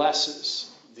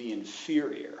blesses the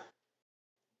inferior.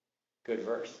 Good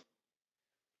verse.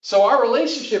 So our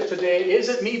relationship today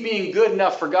isn't me being good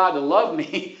enough for God to love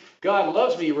me. God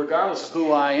loves me regardless of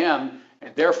who I am.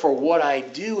 And therefore, what I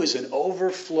do is an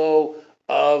overflow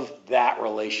of that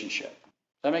relationship.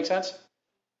 Does that make sense?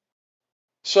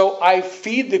 So I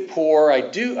feed the poor. I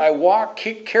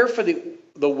care for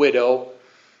the widow.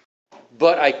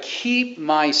 But I keep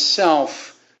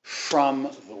myself from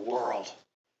the world.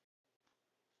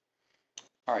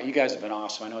 All right, you guys have been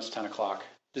awesome. I know it's 10 o'clock.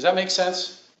 Does that make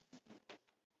sense?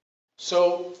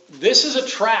 So this is a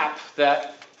trap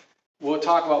that we'll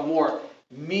talk about more.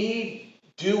 Me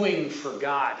doing for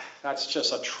God. That's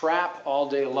just a trap all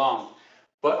day long.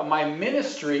 But my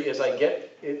ministry is I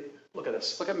get it. Look at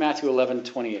this. Look at Matthew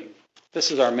 11:28.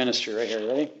 This is our ministry right here.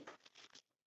 Ready?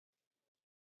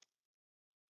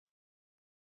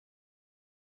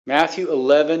 Matthew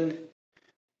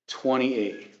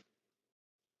 11:28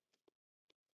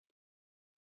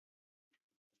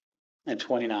 and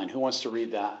 29. Who wants to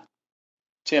read that?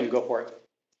 Tim, go for it.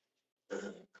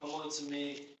 Come unto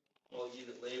me, all ye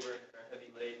that labor and are heavy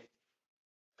laden,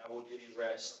 I will give you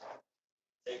rest.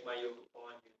 Take my yoke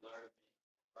upon you and learn of me,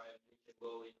 for I am meek and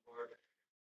lowly in heart.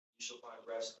 You shall find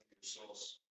rest for your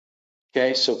souls.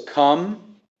 Okay, so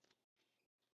come,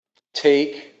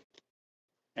 take,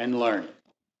 and learn.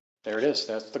 There it is.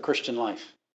 That's the Christian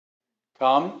life.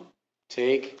 Come,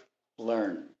 take,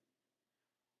 learn.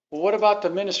 Well, what about the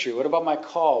ministry? What about my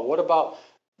call? What about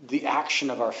the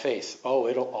action of our faith? Oh,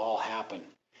 it'll all happen.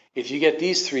 If you get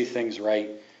these three things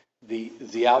right,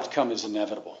 the outcome is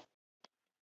inevitable.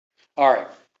 All right.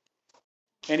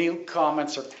 Any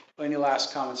comments or any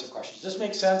last comments or questions? Does this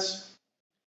make sense?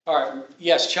 All right.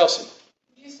 Yes, Chelsea.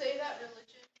 Would you say that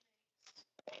religion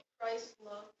makes Christ's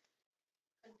love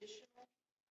conditional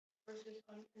versus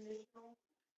unconditional?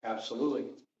 Absolutely.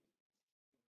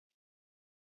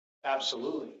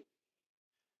 Absolutely.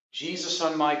 Jesus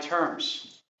on my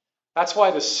terms. That's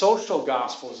why the social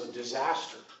gospel is a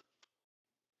disaster.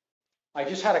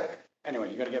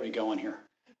 Anyway, you got to get me going here.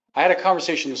 I had a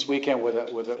conversation this weekend with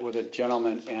a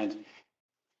gentleman, and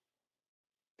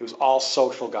it was all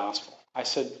social gospel. I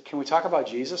said, "Can we talk about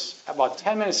Jesus?" About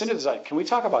 10 minutes into this, "Can we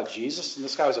talk about Jesus?" And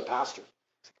this guy was a pastor.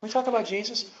 "Can we talk about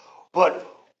Jesus?" "But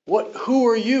who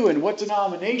are you and what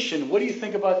denomination? What do you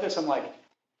think about this?" I'm like,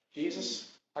 "Jesus?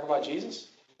 Talk about Jesus?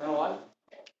 Eternal life?"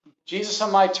 Jesus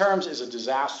on my terms is a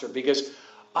disaster because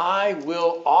I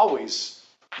will always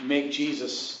make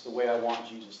Jesus the way I want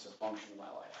Jesus to function in my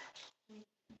life.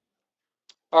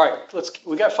 All right,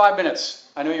 we got 5 minutes.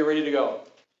 I know you're ready to go.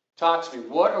 Talk to me.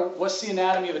 What's the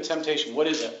anatomy of a temptation? What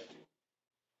is it?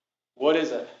 What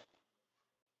is it?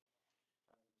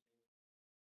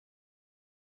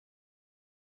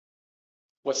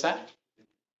 What's that?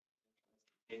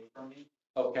 Take from me.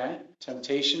 Okay.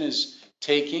 Temptation is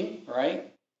taking, right?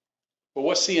 But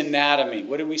what's the anatomy?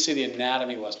 What did we say the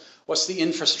anatomy was? What's the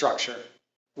infrastructure?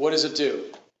 What does it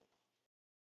do?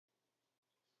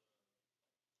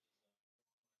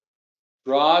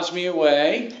 Draws me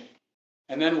away.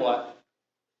 And then what?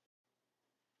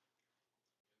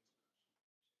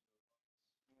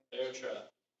 Bear trap.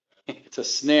 It's a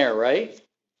snare, right?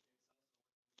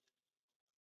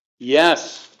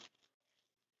 Yes.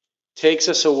 Takes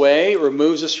us away,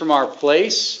 removes us from our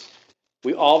place.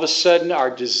 We all of a sudden,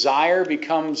 our desire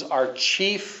becomes our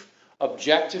chief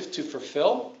objective to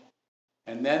fulfill.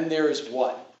 And then there is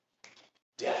what?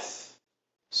 Death.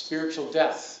 Spiritual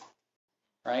death.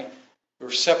 Right? We're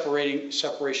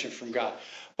separation from God.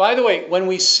 By the way, when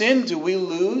we sin, do we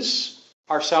lose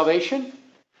our salvation?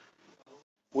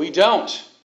 We don't.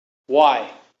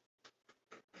 Why?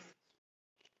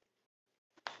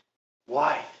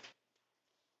 Why?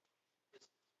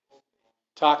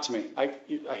 Talk to me. I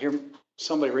hear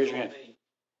somebody raise your hand.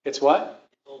 It's what?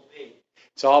 All paid.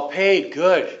 It's all paid.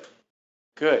 Good.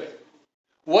 Good.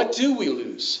 What do we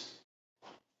lose?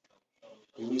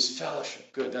 We lose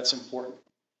fellowship. Good. That's important.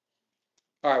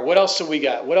 All right. What else have we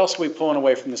got? What else are we pulling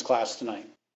away from this class tonight?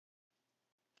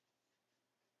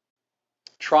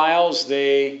 Trials,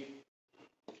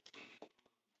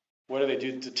 what do they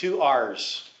do? The 2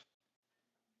 R's.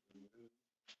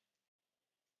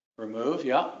 Remove,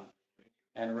 yeah.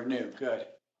 And renew. Good.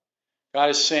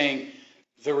 God is saying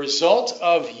the result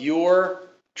of your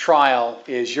trial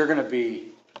is you're going to be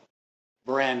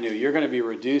brand new. You're going to be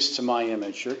reduced to my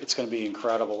image. It's going to be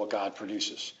incredible what God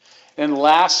produces. And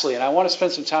lastly, and I want to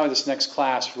spend some time with this next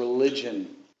class, religion.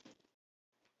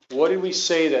 What did we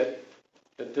say that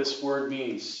this word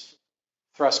means?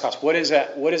 Threskos. What is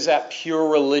that? What is that pure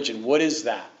religion? What is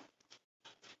that?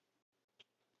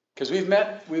 Because we've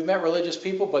met religious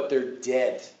people, but they're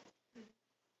dead.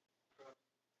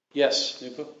 Yes,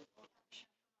 Nupu?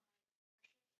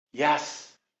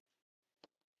 Yes.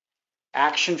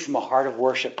 Action from a heart of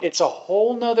worship. It's a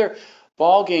whole nother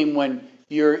ballgame when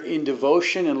you're in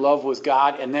devotion and love with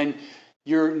God, and then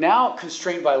you're now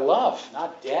constrained by love,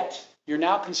 not debt. You're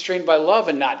now constrained by love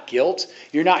and not guilt.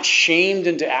 You're not shamed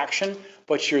into action,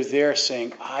 but you're there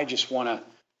saying, I just want to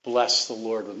bless the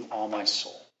Lord with all my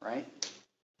soul, right?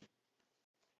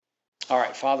 All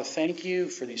right, Father, thank you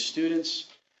for these students.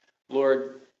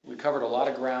 Lord, we covered a lot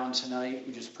of ground tonight.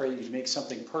 We just pray that you make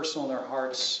something personal in our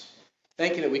hearts.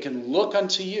 Thank you that we can look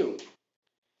unto you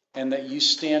and that you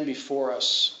stand before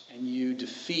us and you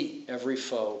defeat every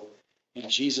foe. In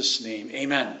Jesus' name,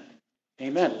 amen.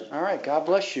 Amen. All right, God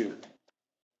bless you.